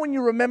 So now when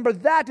you remember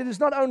that, it is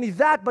not only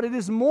that, but it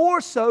is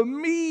more so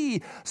me.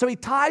 So he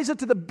ties it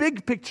to the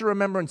big picture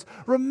remembrance.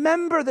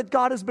 Remember that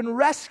God has been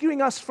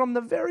rescuing us from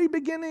the very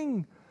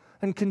beginning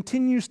and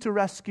continues to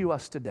rescue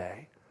us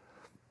today.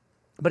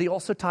 But he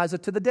also ties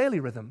it to the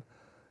daily rhythm.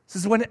 He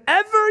says,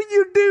 whenever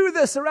you do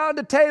this around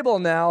a table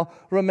now,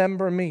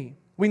 remember me.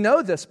 We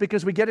know this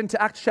because we get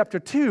into Acts chapter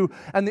 2,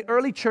 and the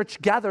early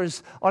church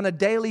gathers on a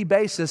daily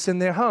basis in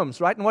their homes,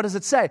 right? And what does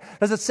it say?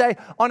 Does it say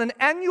on an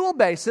annual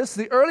basis,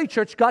 the early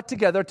church got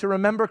together to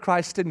remember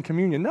Christ in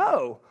communion?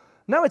 No,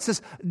 it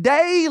says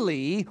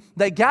daily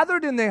they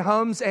gathered in their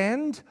homes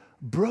and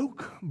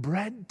broke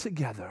bread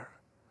together.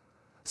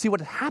 See,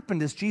 what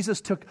happened is Jesus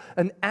took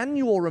an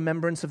annual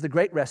remembrance of the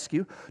great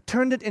rescue,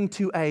 turned it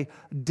into a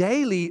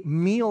daily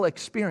meal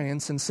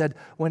experience, and said,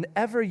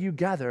 whenever you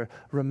gather,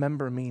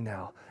 remember me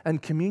now.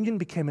 And communion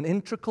became an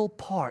integral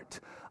part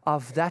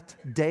of that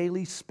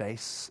daily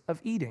space of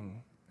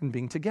eating and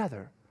being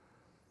together.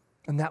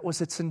 And that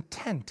was its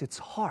intent, its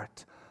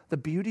heart. The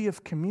beauty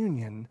of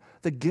communion,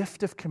 the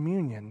gift of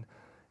communion,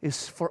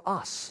 is for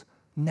us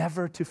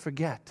never to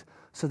forget,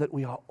 so that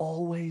we are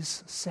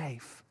always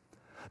safe.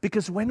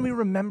 Because when we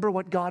remember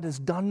what God has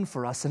done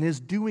for us and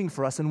is doing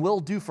for us and will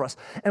do for us,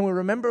 and we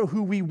remember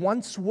who we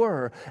once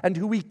were and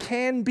who we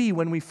can be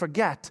when we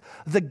forget,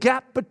 the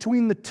gap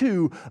between the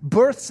two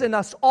births in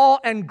us awe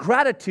and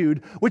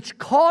gratitude, which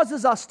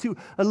causes us to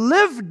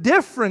live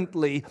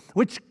differently,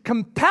 which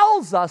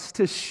compels us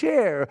to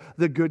share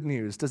the good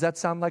news. Does that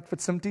sound like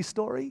Fitzsimty's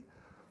story?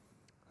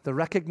 The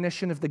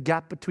recognition of the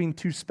gap between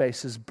two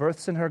spaces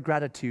births in her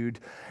gratitude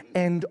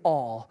and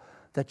awe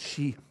that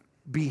she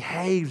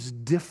behaves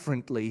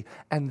differently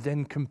and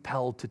then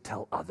compelled to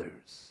tell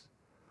others.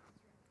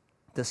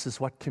 This is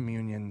what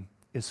communion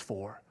is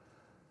for.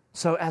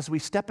 So as we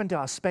step into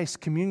our space,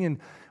 communion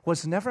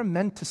was never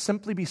meant to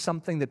simply be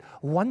something that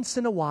once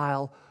in a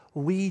while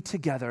we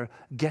together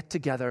get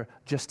together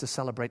just to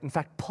celebrate. In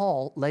fact,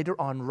 Paul later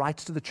on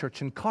writes to the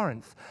church in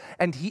Corinth,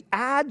 and he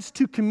adds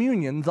to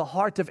communion the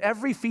heart of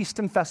every feast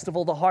and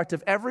festival, the heart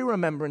of every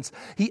remembrance.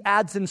 He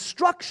adds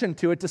instruction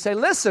to it to say,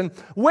 listen,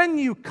 when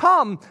you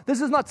come,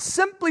 this is not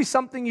simply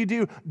something you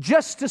do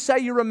just to say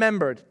you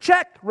remembered.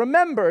 Check,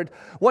 remembered.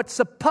 What's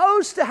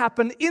supposed to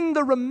happen in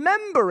the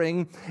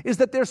remembering is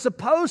that there's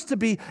supposed to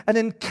be an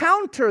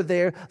encounter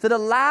there that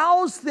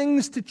allows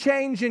things to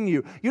change in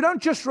you. You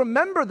don't just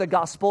remember the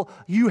gospel,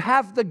 you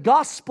have the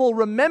gospel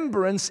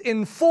remembrance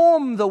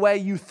inform the way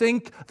you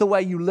think, the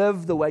way you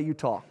live, the way you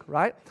talk,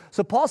 right?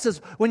 So Paul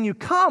says, when you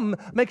come,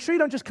 make sure you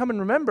don't just come and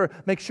remember,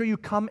 make sure you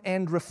come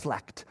and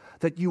reflect,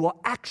 that you are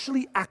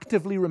actually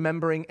actively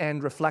remembering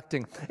and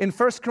reflecting. In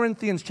 1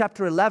 Corinthians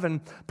chapter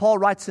 11, Paul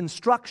writes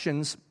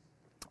instructions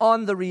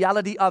on the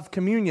reality of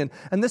communion.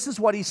 And this is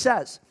what he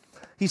says.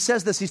 He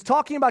says this. He's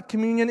talking about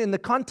communion in the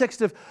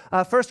context of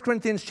 1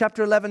 Corinthians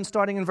chapter 11,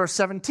 starting in verse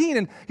 17.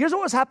 And here's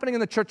what was happening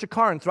in the church of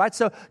Corinth, right?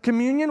 So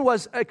communion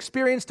was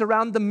experienced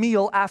around the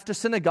meal after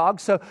synagogue.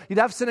 So you'd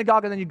have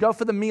synagogue and then you'd go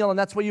for the meal, and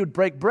that's where you would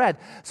break bread.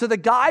 So the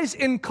guys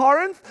in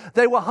Corinth,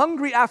 they were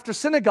hungry after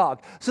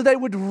synagogue. So they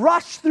would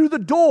rush through the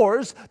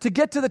doors to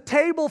get to the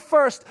table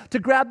first to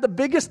grab the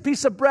biggest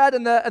piece of bread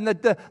and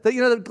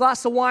the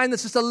glass of wine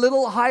that's just a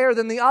little higher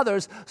than the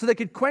others, so they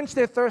could quench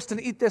their thirst and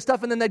eat their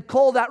stuff. And then they'd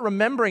call that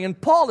remembering. And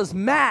Paul is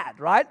mad,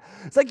 right?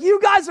 It's like, you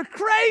guys are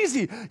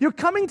crazy. You're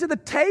coming to the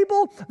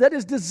table that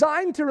is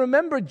designed to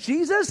remember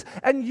Jesus,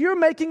 and you're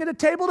making it a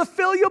table to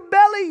fill your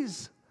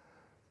bellies.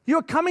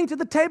 You're coming to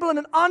the table in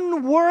an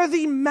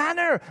unworthy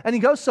manner. And he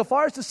goes so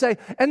far as to say,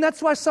 and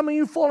that's why some of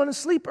you fallen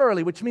asleep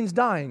early, which means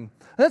dying.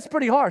 And that's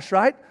pretty harsh,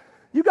 right?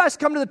 You guys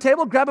come to the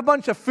table, grab a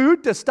bunch of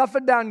food to stuff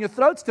it down your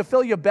throats, to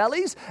fill your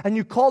bellies, and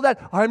you call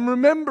that, I'm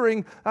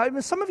remembering.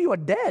 Some of you are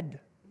dead.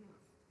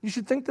 You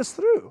should think this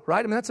through,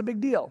 right? That's a big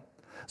deal.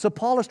 So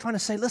Paul is trying to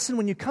say, listen,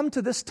 when you come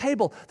to this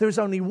table, there's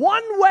only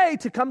one way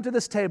to come to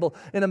this table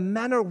in a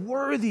manner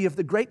worthy of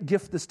the great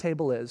gift this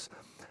table is,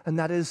 and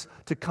that is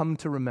to come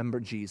to remember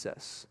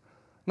Jesus.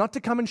 Not to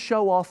come and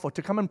show off or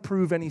to come and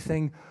prove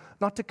anything,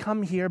 not to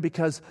come here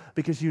because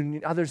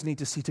others need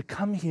to see, to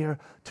come here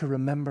to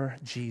remember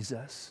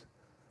Jesus.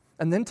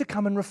 And then to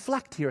come and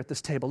reflect here at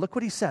this table. Look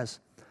what he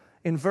says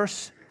in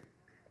verse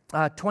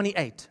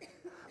 28.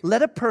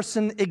 Let a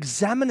person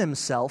examine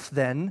himself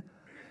then,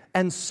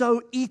 and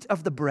so eat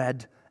of the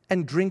bread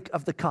and drink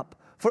of the cup.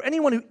 For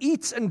anyone who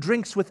eats and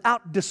drinks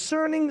without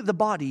discerning the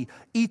body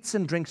eats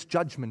and drinks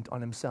judgment on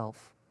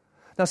himself.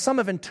 Now, some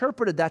have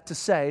interpreted that to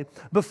say,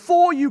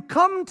 before you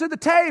come to the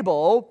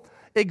table,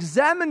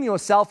 examine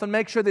yourself and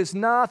make sure there's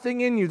nothing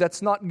in you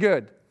that's not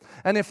good.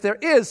 And if there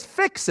is,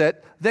 fix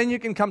it, then you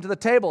can come to the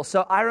table.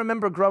 So I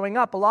remember growing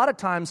up, a lot of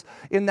times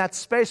in that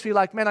space, we're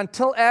like, man,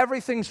 until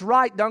everything's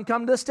right, don't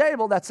come to this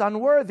table. That's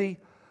unworthy.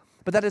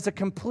 But that is a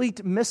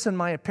complete miss, in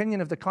my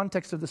opinion, of the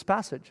context of this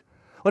passage.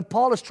 What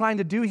Paul is trying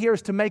to do here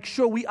is to make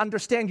sure we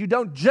understand you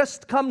don't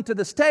just come to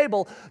this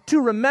table to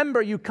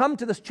remember. You come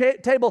to this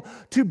table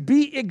to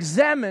be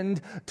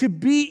examined, to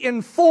be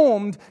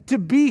informed, to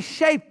be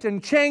shaped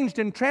and changed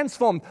and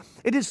transformed.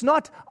 It is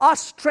not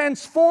us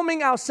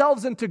transforming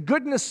ourselves into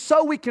goodness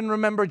so we can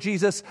remember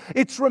Jesus.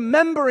 It's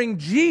remembering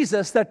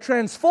Jesus that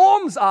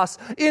transforms us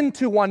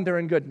into wonder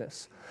and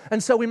goodness.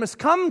 And so we must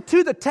come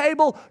to the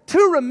table to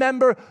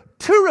remember,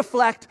 to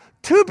reflect,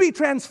 to be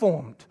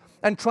transformed,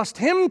 and trust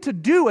Him to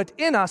do it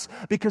in us,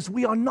 because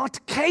we are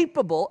not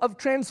capable of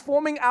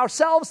transforming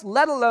ourselves,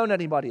 let alone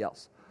anybody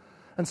else.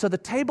 And so the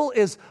table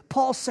is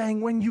Paul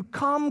saying, when you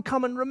come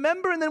and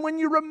remember. And then when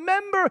you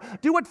remember,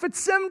 do what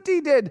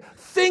Fitzsimti did.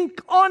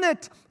 Think on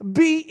it.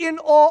 Be in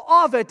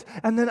awe of it.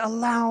 And then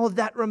allow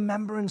that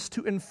remembrance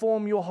to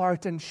inform your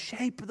heart and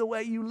shape the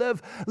way you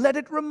live. Let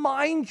it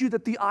remind you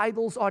that the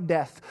idols are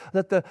death,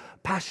 that the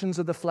passions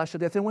of the flesh are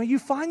death. And when you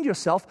find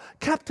yourself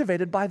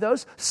captivated by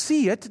those,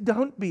 see it.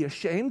 Don't be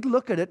ashamed.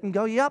 Look at it and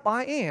go, yep,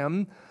 I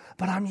am.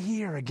 But I'm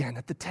here again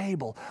at the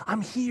table.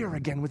 I'm here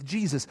again with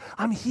Jesus.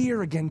 I'm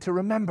here again to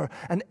remember.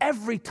 And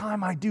every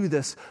time I do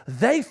this,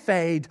 they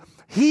fade,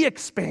 He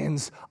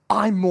expands,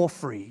 I'm more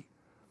free.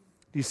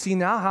 Do you see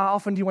now? How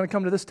often do you want to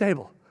come to this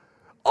table?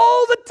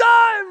 All the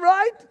time,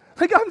 right?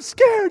 Like, I'm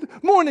scared.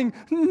 Morning,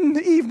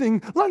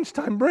 evening,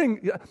 lunchtime,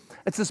 bring.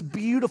 It's this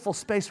beautiful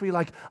space where you're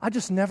like, I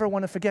just never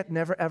want to forget,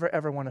 never, ever,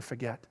 ever want to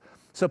forget.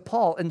 So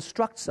Paul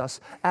instructs us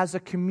as a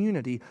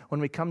community when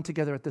we come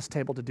together at this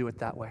table to do it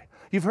that way.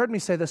 You've heard me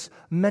say this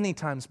many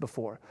times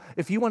before.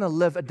 If you want to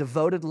live a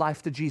devoted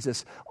life to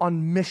Jesus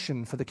on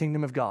mission for the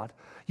kingdom of God,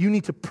 you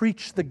need to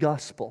preach the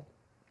gospel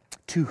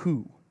to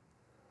who?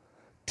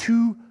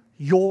 To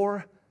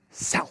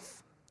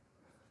yourself.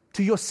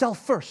 To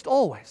yourself first,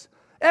 always.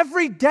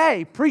 Every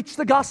day, preach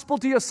the gospel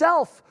to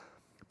yourself.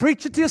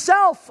 Preach it to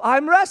yourself.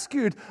 I'm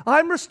rescued.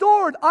 I'm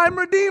restored. I'm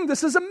redeemed.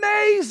 This is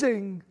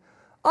amazing.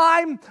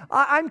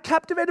 I'm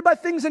captivated by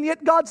things, and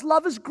yet God's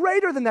love is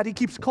greater than that. He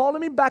keeps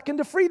calling me back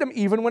into freedom,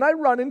 even when I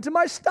run into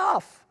my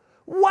stuff.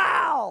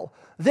 Wow!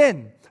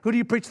 Then, who do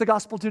you preach the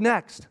gospel to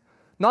next?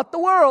 Not the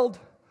world,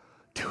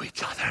 to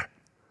each other.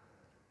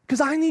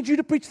 Because I need you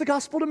to preach the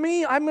gospel to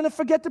me. I'm going to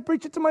forget to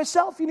preach it to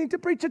myself. You need to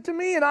preach it to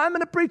me, and I'm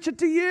going to preach it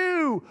to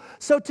you.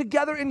 So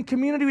together in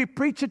community, we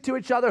preach it to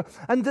each other,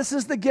 and this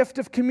is the gift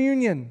of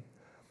communion.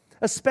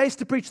 A space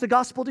to preach the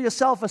gospel to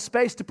yourself, a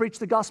space to preach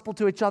the gospel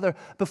to each other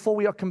before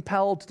we are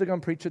compelled to go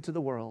and preach it to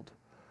the world.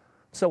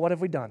 So what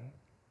have we done?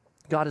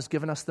 God has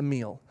given us the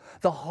meal.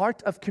 The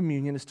heart of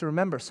communion is to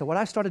remember. So what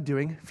I started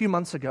doing a few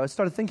months ago, I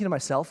started thinking to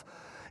myself,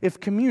 if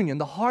communion,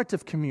 the heart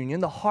of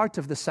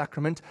the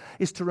sacrament,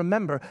 is to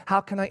remember, how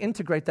can I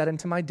integrate that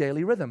into my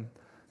daily rhythm?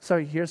 So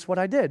here's what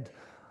I did.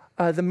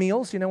 The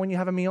meals, when you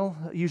have a meal,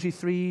 usually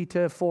 3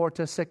 to 4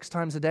 to 6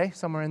 times a day,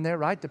 somewhere in there,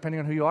 right? Depending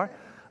on who you are.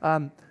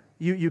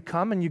 You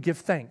come and you give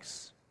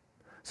thanks.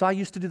 So I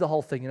used to do the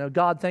whole thing.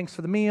 God, thanks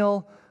for the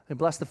meal. And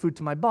bless the food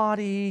to my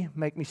body.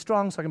 Make me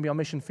strong so I can be on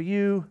mission for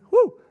you.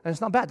 Woo! And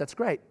it's not bad. That's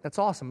great. That's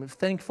awesome. I'm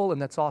thankful,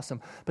 and that's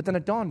awesome. But then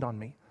it dawned on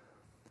me.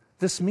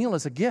 This meal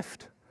is a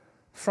gift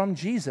from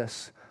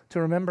Jesus to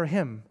remember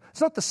him.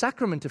 It's not the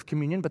sacrament of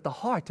communion, but the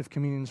heart of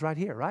communion is right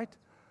here, right?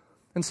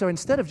 And so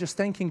instead of just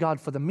thanking God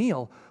for the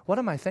meal, what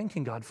am I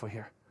thanking God for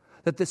here?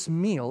 That this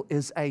meal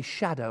is a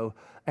shadow,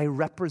 a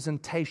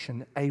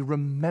representation, a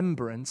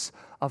remembrance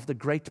of the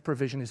great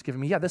provision he's given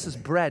me. Yeah, this is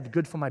bread,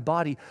 good for my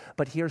body,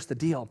 but here's the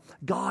deal.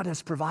 God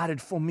has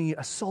provided for me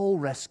a soul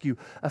rescue,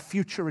 a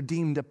future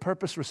redeemed, a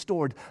purpose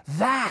restored.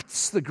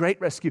 That's the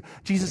great rescue.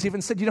 Jesus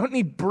even said, you don't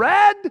need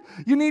bread,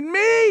 you need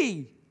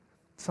me.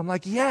 So I'm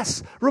like,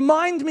 yes,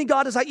 remind me,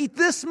 God, as I eat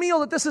this meal,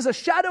 that this is a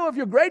shadow of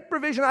your great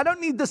provision. I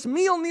don't need this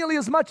meal nearly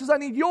as much as I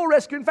need your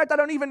rescue. In fact, I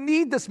don't even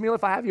need this meal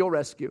if I have your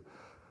rescue.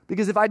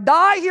 Because if I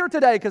die here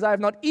today because I have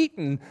not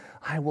eaten,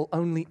 I will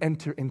only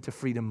enter into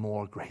freedom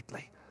more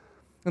greatly.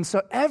 And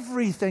so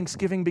every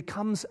Thanksgiving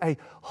becomes a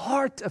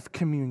heart of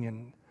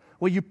communion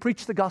where you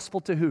preach the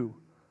gospel to who?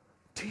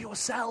 To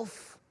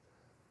yourself.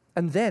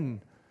 And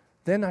then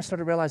I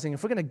started realizing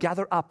if we're going to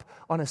gather up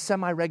on a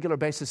semi-regular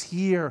basis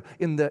here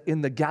in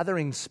the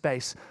gathering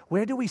space,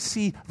 where do we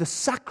see the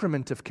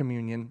sacrament of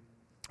communion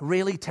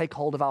really take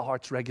hold of our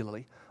hearts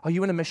regularly? Are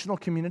you in a missional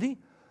community?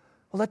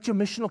 Well, let your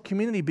missional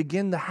community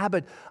begin the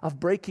habit of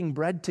breaking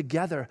bread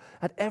together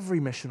at every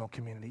missional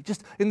community.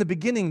 Just in the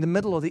beginning, the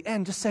middle, or the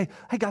end, just say,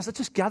 hey guys, let's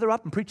just gather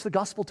up and preach the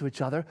gospel to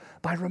each other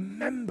by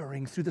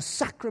remembering through the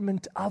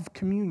sacrament of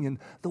communion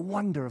the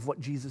wonder of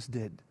what Jesus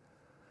did.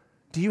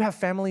 Do you have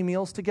family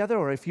meals together?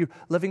 Or if you're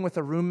living with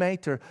a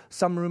roommate or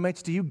some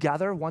roommates, do you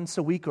gather once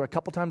a week or a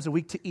couple times a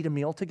week to eat a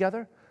meal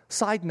together?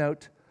 Side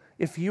note,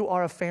 if you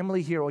are a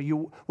family here or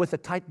you with a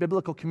tight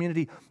biblical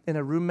community in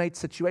a roommate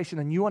situation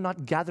and you are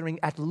not gathering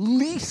at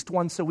least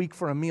once a week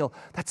for a meal,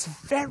 that's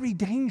very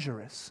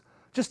dangerous.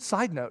 Just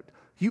side note,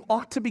 you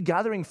ought to be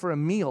gathering for a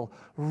meal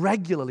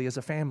regularly as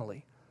a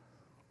family.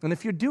 And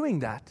if you're doing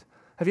that,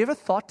 have you ever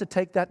thought to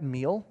take that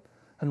meal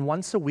and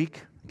once a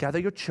week gather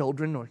your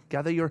children or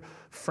gather your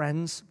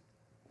friends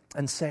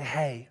and say,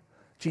 hey,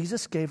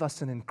 Jesus gave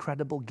us an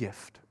incredible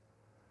gift.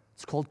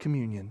 It's called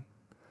communion.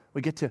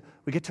 We get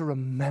to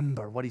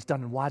remember what he's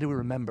done. And why do we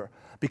remember?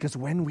 Because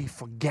when we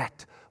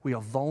forget, we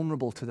are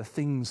vulnerable to the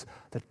things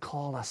that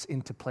call us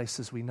into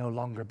places we no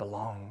longer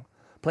belong,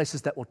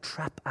 places that will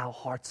trap our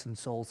hearts and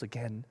souls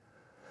again.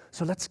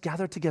 So let's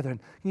gather together. And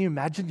can you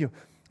imagine your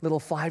little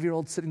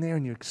 5-year-old sitting there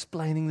and you're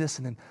explaining this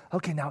and then,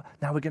 okay, now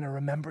we're going to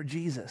remember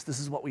Jesus. This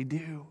is what we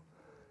do.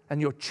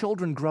 And your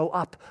children grow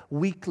up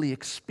weekly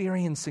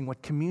experiencing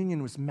what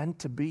communion was meant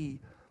to be.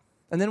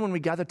 And then when we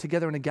gather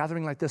together in a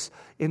gathering like this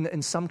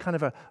in some kind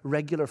of a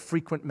regular,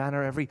 frequent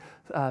manner, every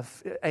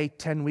 8,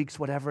 10 weeks,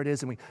 whatever it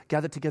is, and we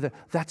gather together,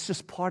 that's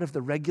just part of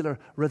the regular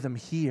rhythm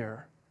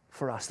here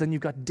for us. Then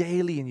you've got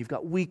daily and you've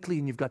got weekly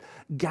and you've got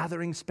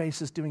gathering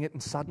spaces doing it,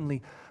 and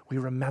suddenly we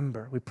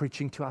remember. We're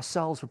preaching to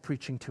ourselves, we're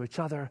preaching to each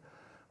other.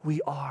 We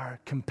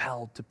are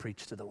compelled to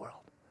preach to the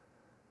world.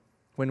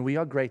 When we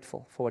are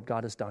grateful for what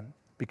God has done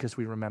because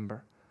we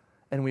remember,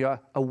 and we are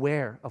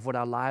aware of what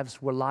our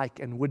lives were like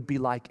and would be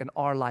like and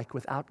are like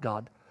without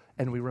God,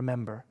 and we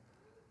remember,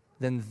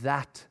 then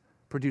that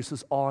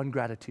produces awe and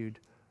gratitude,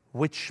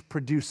 which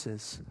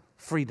produces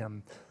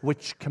freedom,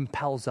 which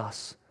compels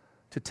us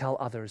to tell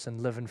others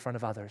and live in front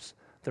of others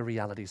the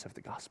realities of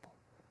the gospel.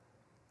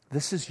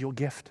 This is your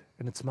gift,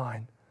 and it's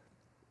mine.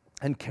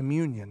 And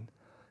communion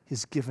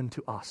is given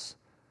to us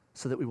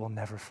so that we will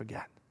never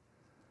forget.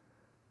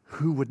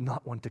 Who would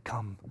not want to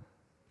come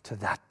to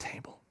that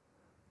table?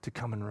 To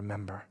come and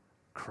remember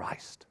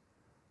Christ.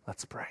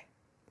 Let's pray.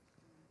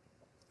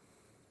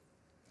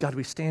 God,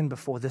 we stand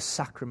before this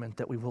sacrament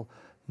that we will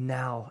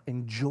now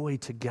enjoy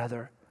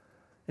together,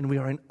 and we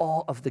are in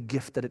awe of the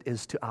gift that it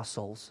is to our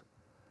souls.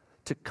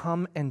 To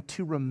come and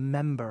to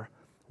remember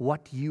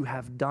what you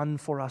have done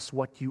for us,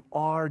 what you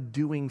are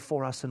doing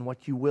for us, and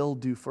what you will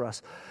do for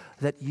us.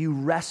 That you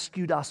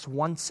rescued us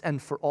once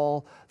and for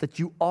all, that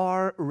you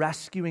are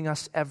rescuing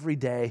us every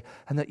day,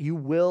 and that you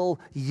will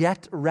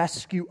yet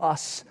rescue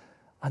us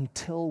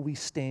until we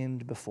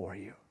stand before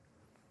you.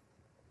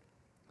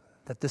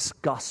 That this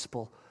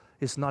gospel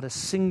is not a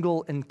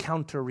single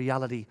encounter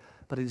reality,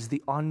 but it is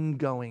the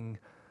ongoing,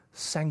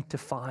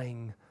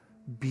 sanctifying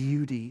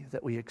beauty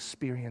that we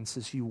experience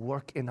as you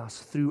work in us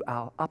through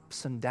our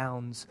ups and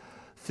downs,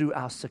 through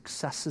our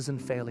successes and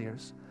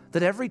failures.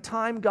 That every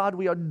time, God,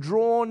 we are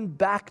drawn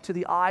back to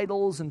the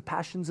idols and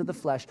passions of the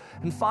flesh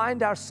and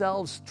find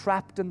ourselves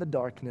trapped in the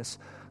darkness,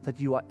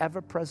 that you are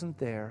ever present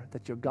there,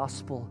 that your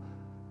gospel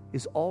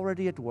is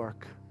already at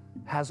work,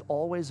 has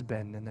always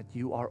been, and that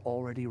you are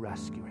already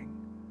rescuing.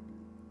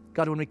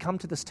 God, when we come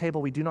to this table,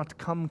 we do not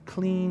come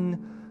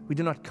clean, we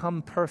do not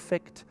come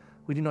perfect,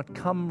 we do not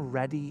come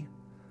ready,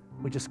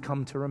 we just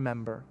come to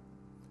remember.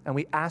 And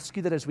we ask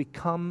you that as we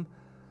come,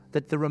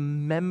 that the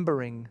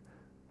remembering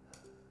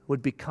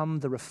would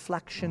become the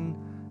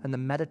reflection and the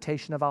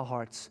meditation of our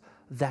hearts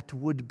that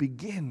would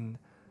begin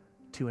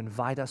to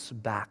invite us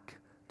back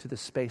to the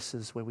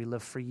spaces where we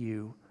live for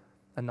you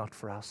and not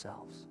for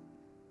ourselves.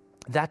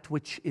 That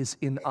which is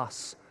in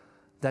us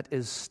that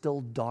is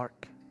still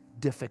dark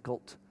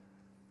difficult,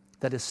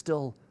 that is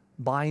still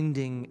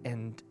binding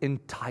and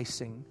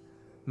enticing,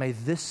 may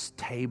this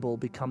table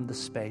become the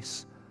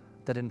space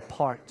that in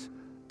part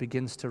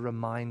begins to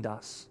remind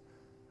us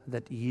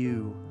that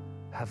you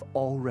have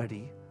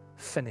already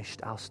finished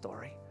our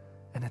story,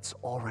 and it's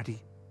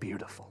already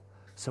beautiful.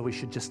 So we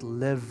should just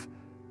live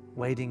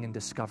waiting and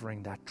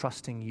discovering that,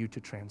 trusting you to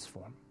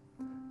transform.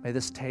 May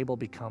this table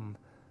become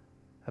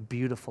a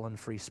beautiful and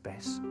free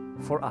space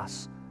for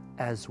us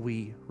as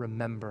we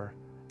remember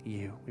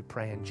you. We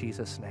pray in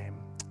Jesus' name.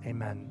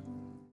 Amen.